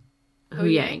as Hu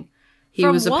Yang. He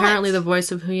From was what? apparently the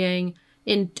voice of Hu Yang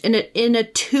in a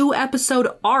 2-episode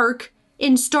arc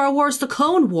in Star Wars: The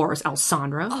Clone Wars,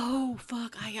 Alessandra. Oh,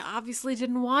 fuck. I obviously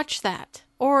didn't watch that.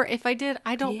 Or if I did,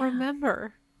 I don't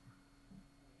remember.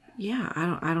 Yeah,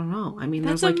 I don't know. I mean,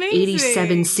 That's there's like amazing.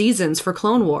 87 seasons for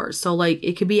Clone Wars, so like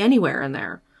it could be anywhere in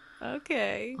there.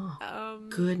 Okay.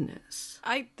 Goodness.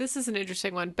 This is an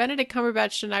interesting one. Benedict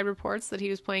Cumberbatch denied reports that he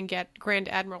was playing Grand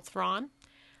Admiral Thrawn.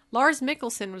 Lars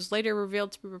Mikkelsen was later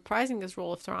revealed to be reprising his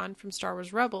role of Thrawn from Star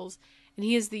Wars Rebels, and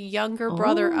he is the younger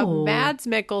brother of Mads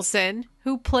Mikkelsen,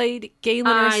 who played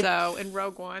Galen Erso in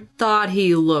Rogue One. Thought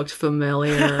he looked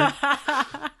familiar.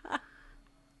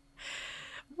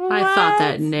 I thought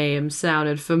that name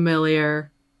sounded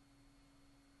familiar.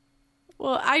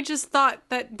 Well, I just thought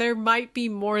that there might be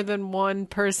more than one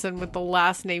person with the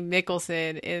last name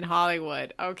Mikkelsen in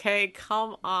Hollywood. Okay,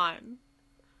 come on.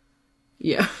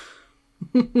 Yeah.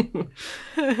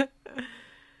 That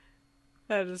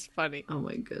is funny. Oh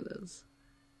my goodness.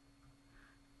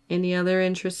 Any other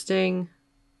interesting?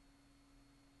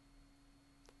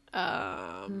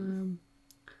 Oh,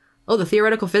 the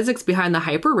theoretical physics behind the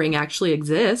hyperring actually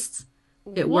exists.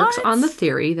 It works on the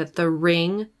theory that the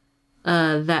ring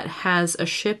that has a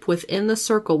ship within the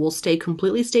circle will stay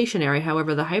completely stationary.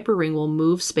 However, the hyperring will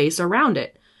move space around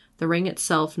it. The ring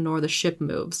itself nor the ship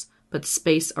moves, but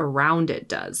space around it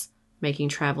does, making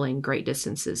traveling great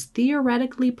distances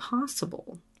theoretically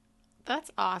possible. That's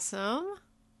awesome.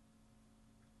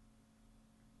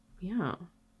 Yeah.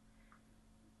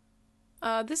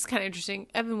 This is kind of interesting.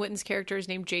 Evan Witten's character is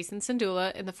named Jason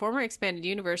Syndulla. In the former expanded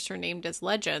universe, are named as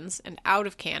Legends and out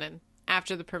of canon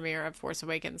after the premiere of Force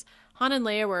Awakens. Han and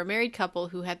Leia were a married couple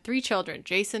who had 3 children,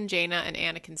 Jason, Jaina, and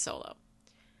Anakin Solo.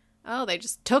 Oh, they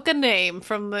just took a name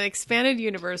from the expanded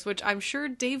universe, which I'm sure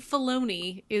Dave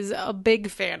Filoni is a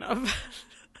big fan of.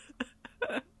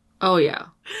 Oh, yeah.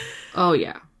 Oh,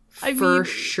 yeah. For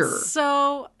sure.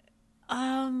 So,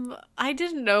 I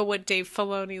didn't know what Dave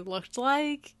Filoni looked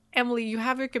like. Emily, you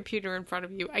have your computer in front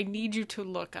of you. I need you to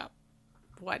look up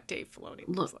what Dave Filoni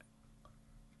looks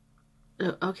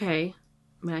like. Okay.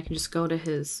 I mean, I can just go to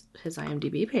his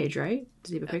IMDb page, right?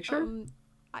 Does he have a picture?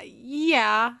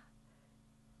 Yeah.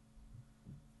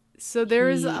 So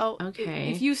there's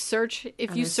okay. If you search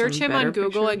him on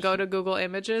Google and go to Google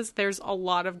Images, there's a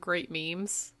lot of great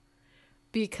memes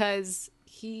because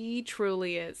he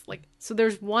truly is like. So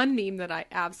there's one meme that I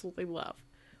absolutely love,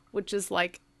 which is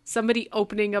like somebody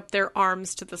opening up their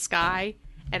arms to the sky,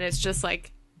 and it's just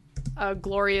like a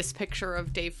glorious picture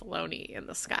of Dave Filoni in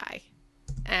the sky,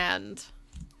 and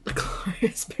a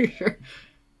glorious picture.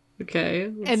 Okay.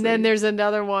 And then there's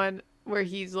another one where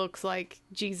he looks like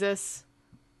Jesus.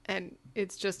 And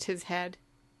it's just his head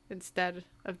instead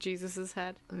of Jesus's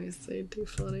head. Let me see, too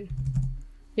funny.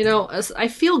 You know, I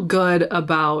feel good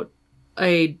about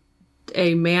a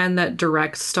man that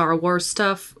directs Star Wars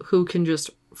stuff who can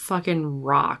just fucking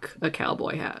rock a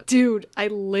cowboy hat. Dude, I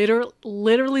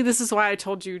literally, this is why I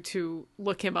told you to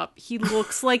look him up. He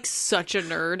looks like such a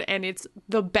nerd, and it's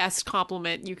the best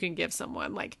compliment you can give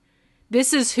someone. Like,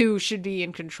 this is who should be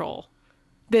in control.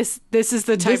 This is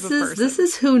the type of person. This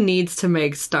is who needs to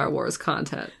make Star Wars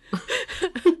content.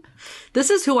 This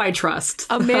is who I trust.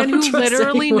 A man who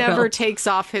literally never takes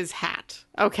off his hat.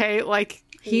 Okay? Like,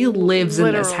 he lives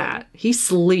in this hat. He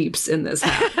sleeps in this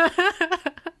hat.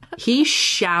 He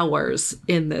showers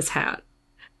in this hat.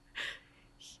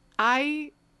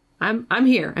 I'm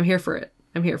here. I'm here for it.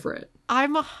 I'm here for it.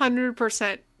 I'm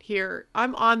 100% here.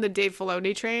 I'm on the Dave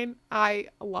Filoni train. I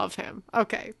love him.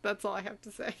 Okay, that's all I have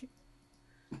to say.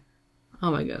 Oh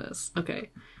my goodness.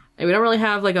 Okay. And we don't really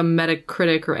have like a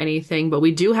Metacritic or anything, but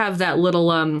we do have that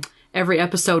little every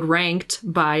episode ranked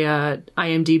by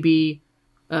IMDb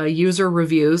user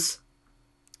reviews.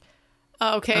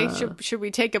 Okay, should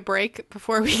we take a break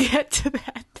before we get to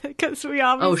that? Because we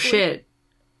obviously... Oh shit.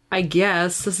 I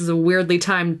guess this is a weirdly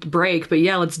timed break, but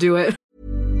yeah, let's do it.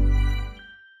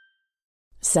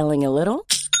 Selling a little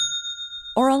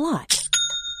or a lot?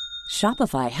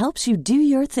 Shopify helps you do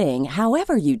your thing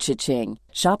however you cha-ching.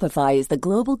 Shopify is the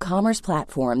global commerce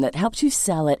platform that helps you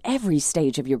sell at every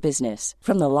stage of your business.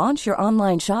 From the launch your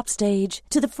online shop stage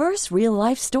to the first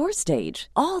real-life store stage,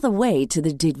 all the way to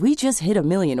the did we just hit a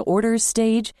million orders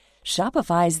stage.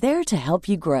 Shopify is there to help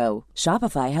you grow.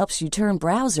 Shopify helps you turn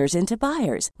browsers into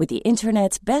buyers with the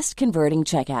internet's best converting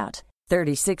checkout.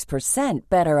 36%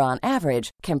 better on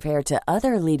average compared to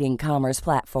other leading commerce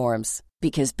platforms.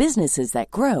 Because businesses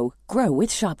that grow, grow with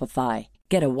Shopify.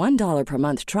 Get a $1 per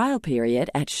month trial period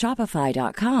at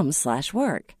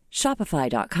shopify.com/work.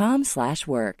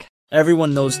 Shopify.com/work.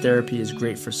 Everyone knows therapy is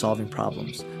great for solving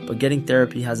problems, but getting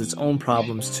therapy has its own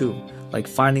problems too, like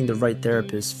finding the right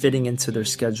therapist, fitting into their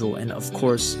schedule, and of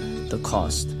course, the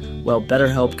cost. Well,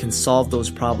 BetterHelp can solve those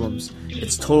problems.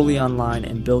 It's totally online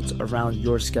and built around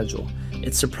your schedule.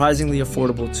 It's surprisingly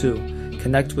affordable too.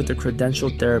 Connect with a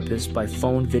credentialed therapist by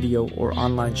phone, video, or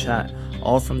online chat,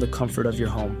 all from the comfort of your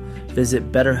home.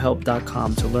 Visit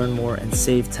BetterHelp.com to learn more and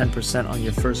save 10% on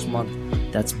your first month.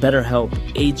 That's BetterHelp,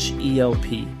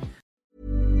 H-E-L-P.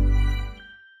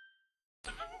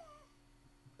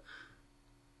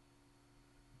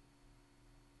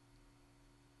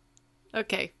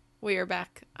 Okay, we are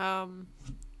back.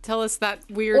 Tell us that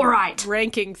weird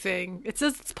ranking thing. It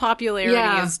says its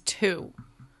popularity is 2.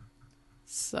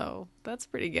 So that's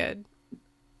pretty good.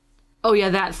 Oh yeah,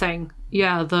 that thing.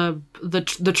 Yeah, the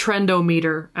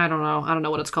trendometer. I don't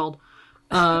know what it's called.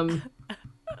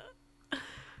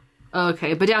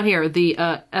 Okay, but down here, the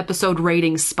episode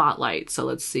rating spotlight. So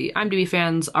let's see. IMDb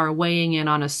fans are weighing in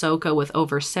on Ahsoka with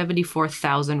over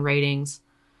 74,000 ratings.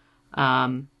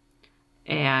 And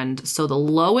so the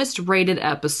lowest rated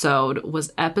episode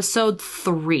was episode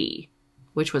 3,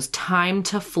 which was Time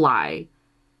to Fly.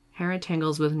 Hera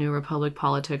tangles with New Republic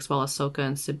politics while Ahsoka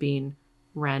and Sabine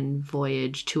Wren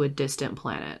voyage to a distant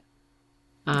planet.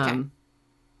 Okay.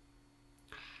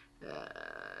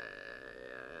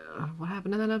 What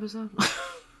happened in that episode?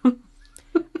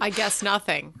 I guess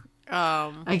nothing.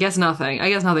 I guess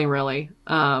nothing really.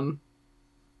 I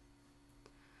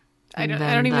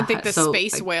don't even think the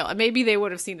space whale. Maybe they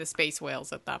would have seen the space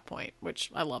whales at that point, which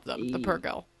I love them. The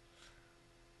Purrgil.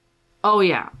 Oh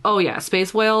yeah.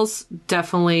 Space whales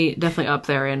definitely up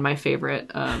there in my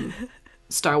favorite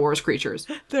Star Wars creatures.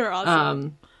 They're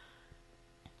awesome.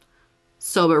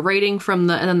 So, but rating and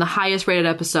then the highest rated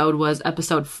episode was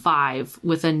episode 5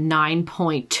 with a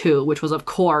 9.2, which was of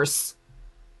course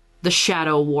the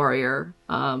Shadow Warrior,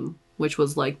 which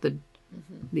was like the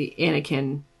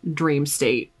Anakin dream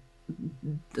state,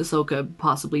 Ahsoka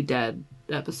possibly dead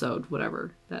episode,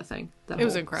 whatever that thing. It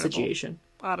was incredible situation.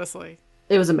 Honestly,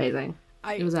 it was amazing.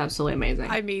 It was absolutely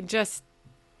amazing. I mean,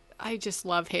 I just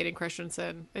love Hayden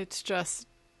Christensen. It's just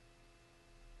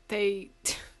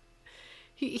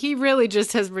he really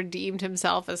just has redeemed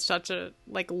himself as such a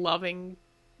loving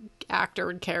actor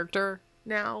and character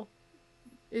now.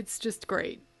 It's just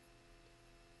great.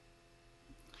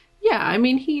 Yeah, I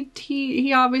mean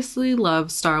he obviously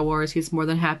loves Star Wars. He's more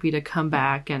than happy to come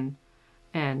back and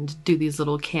do these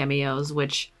little cameos,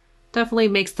 which definitely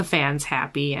makes the fans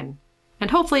happy and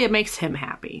hopefully it makes him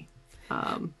happy.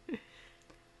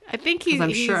 I think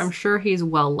I'm sure he's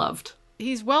well loved.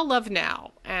 He's well loved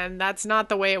now, and that's not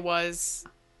the way it was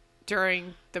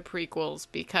during the prequels,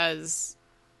 because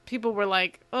people were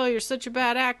like, "Oh, you're such a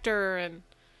bad actor," and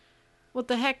 "What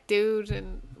the heck, dude?"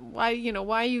 and why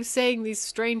are you saying these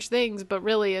strange things? But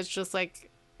really, it's just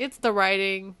like, it's the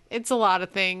writing, it's a lot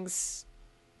of things,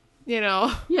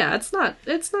 Yeah, it's not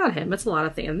him. It's a lot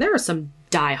of things, and there are some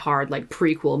diehard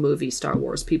prequel movie Star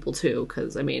Wars people too,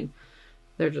 because I mean,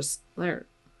 the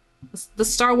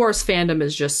Star Wars fandom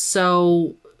is just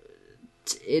so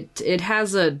it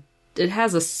has a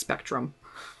spectrum.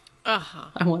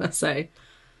 I want to say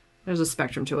there's a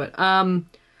spectrum to it.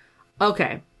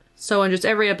 Okay, so in just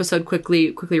every episode,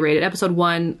 quickly rated. Episode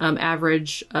 1,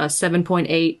 average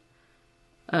 7.8.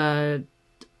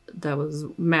 That was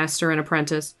Master and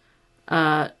Apprentice.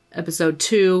 Episode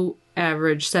 2,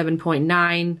 average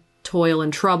 7.9. Toil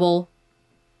and Trouble.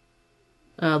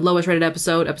 Lowest rated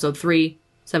episode 3,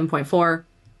 7.4.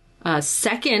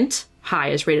 Second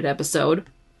highest rated episode,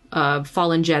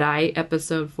 Fallen Jedi,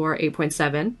 episode 4,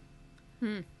 8.7.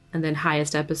 And then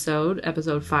highest episode 5,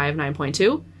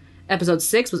 9.2. Episode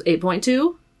 6 was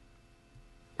 8.2.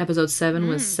 Episode 7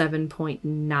 was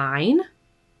 7.9.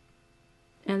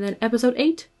 And then episode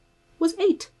 8 was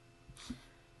 8.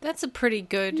 That's a pretty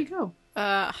good There you go.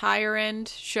 higher end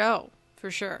show, for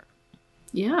sure.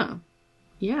 Yeah.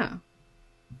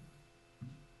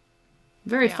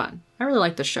 Very fun. I really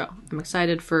like the show. I'm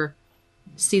excited for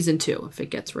season 2 if it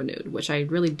gets renewed, which I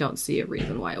really don't see a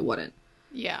reason why it wouldn't.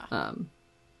 Yeah.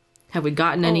 Have we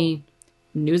gotten any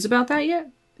news about that yet?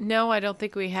 No, I don't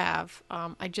think we have.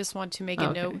 I just want to make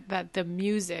a note that the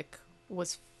music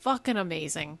was fucking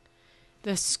amazing.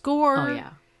 The score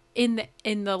in the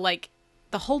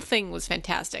the whole thing was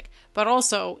fantastic, but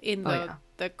also in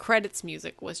the credits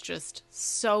music was just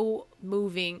so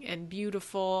moving and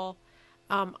beautiful.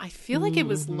 I feel like it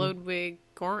was Ludwig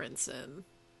Göransson.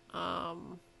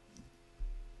 Am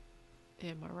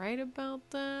I right about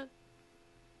that?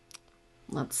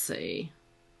 Let's see.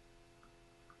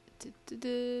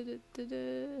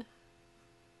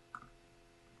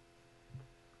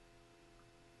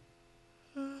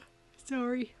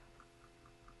 Sorry.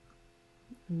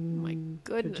 Oh my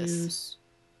goodness. Produce.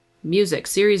 Music.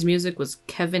 Series music was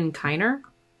Kevin Kiner.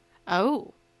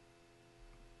 Oh.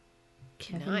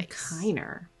 Kevin Nice.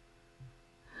 Kiner.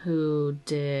 Who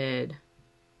did...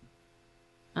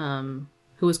 who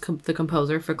was the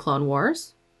composer for Clone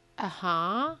Wars.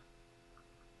 Uh-huh.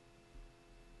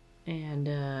 And,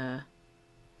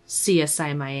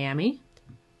 CSI Miami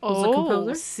was the Oh,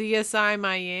 composer. CSI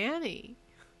Miami.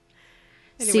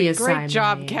 Anyway, CSI great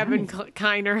job, Miami. Kevin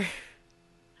Kiner.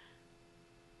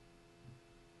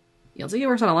 Yeah, looks like he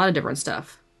works on a lot of different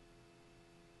stuff.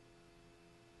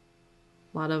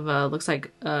 A lot of, looks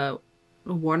like,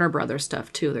 Warner Brothers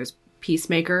stuff, too. There's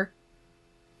Peacemaker,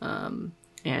 and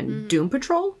Doom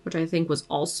Patrol, which I think was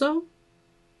also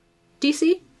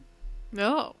DC.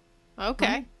 Oh,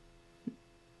 okay.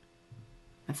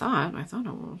 I thought it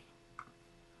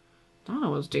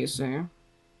was DC.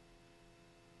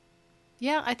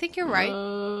 Yeah, I think you're right.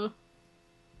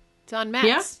 It's on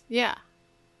Max. Yeah.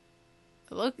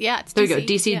 Look, yeah, it's DC. There you go.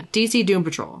 DC, Yeah. DC Doom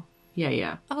Patrol.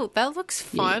 Yeah. Oh, that looks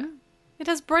fun. It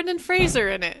has Brendan Fraser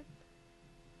in it.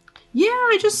 Yeah,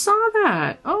 I just saw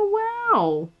that.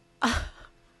 Oh, wow.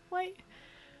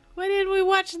 Why didn't we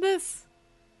watch this?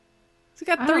 It's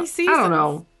got 3 seasons.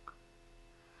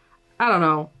 I don't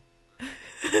know.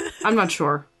 I'm not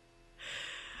sure.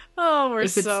 Oh, we're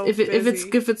If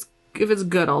it's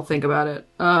good, I'll think about it.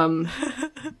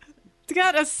 It's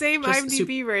got a same Just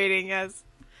IMDb rating as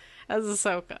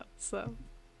Ahsoka, so.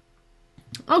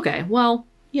 Okay, well,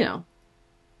 I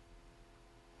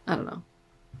don't know.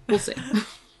 We'll see.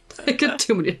 I got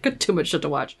too much shit to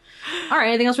watch. All right,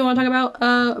 anything else we want to talk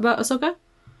about Ahsoka?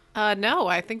 No,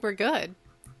 I think we're good.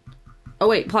 Oh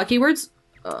wait, plot keywords.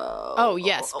 Oh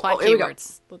yes, plot here we go.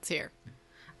 keywords. Let's hear.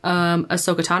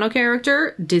 Ahsoka Tano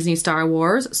character, Disney Star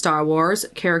Wars,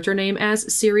 character name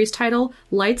as series title,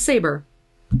 lightsaber.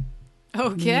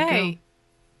 Okay.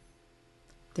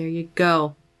 There you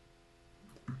go.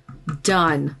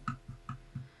 Done.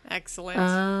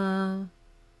 Excellent.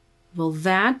 Well,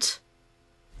 that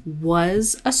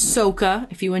was Ahsoka.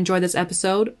 If you enjoyed this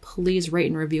episode, please rate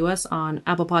and review us on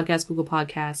Apple Podcasts, Google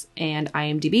Podcasts, and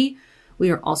IMDb. We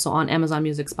are also on Amazon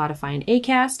Music, Spotify, and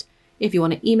Acast. If you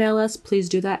want to email us, please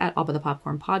do that at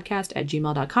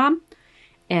allbythepopcornpodcast@gmail.com.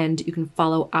 And you can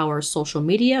follow our social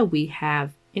media. We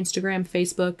have Instagram,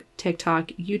 Facebook, TikTok,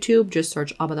 YouTube. Just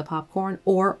search All By The Popcorn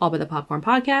or All By The Popcorn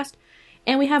Podcast.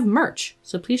 And we have merch,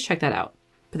 so please check that out.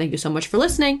 But thank you so much for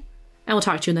listening, and we'll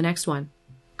talk to you in the next one.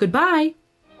 Goodbye!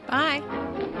 Bye.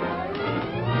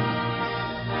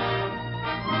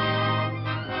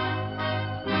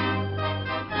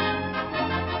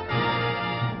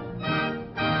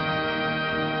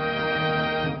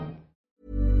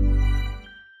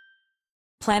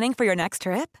 Planning for your next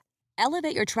trip?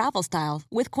 Elevate your travel style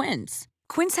with Quince.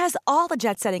 Quince has all the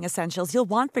jet-setting essentials you'll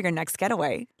want for your next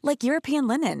getaway, like European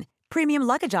linen, premium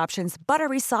luggage options,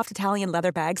 buttery soft Italian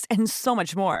leather bags, and so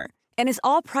much more. And is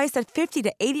all priced at 50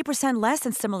 to 80% less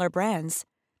than similar brands.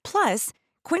 Plus,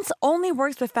 Quince only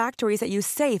works with factories that use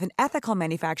safe and ethical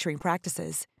manufacturing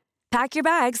practices. Pack your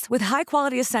bags with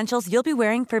high-quality essentials you'll be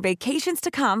wearing for vacations to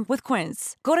come with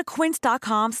Quince. Go to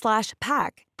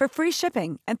quince.com/pack for free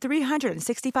shipping and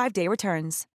 365-day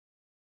returns.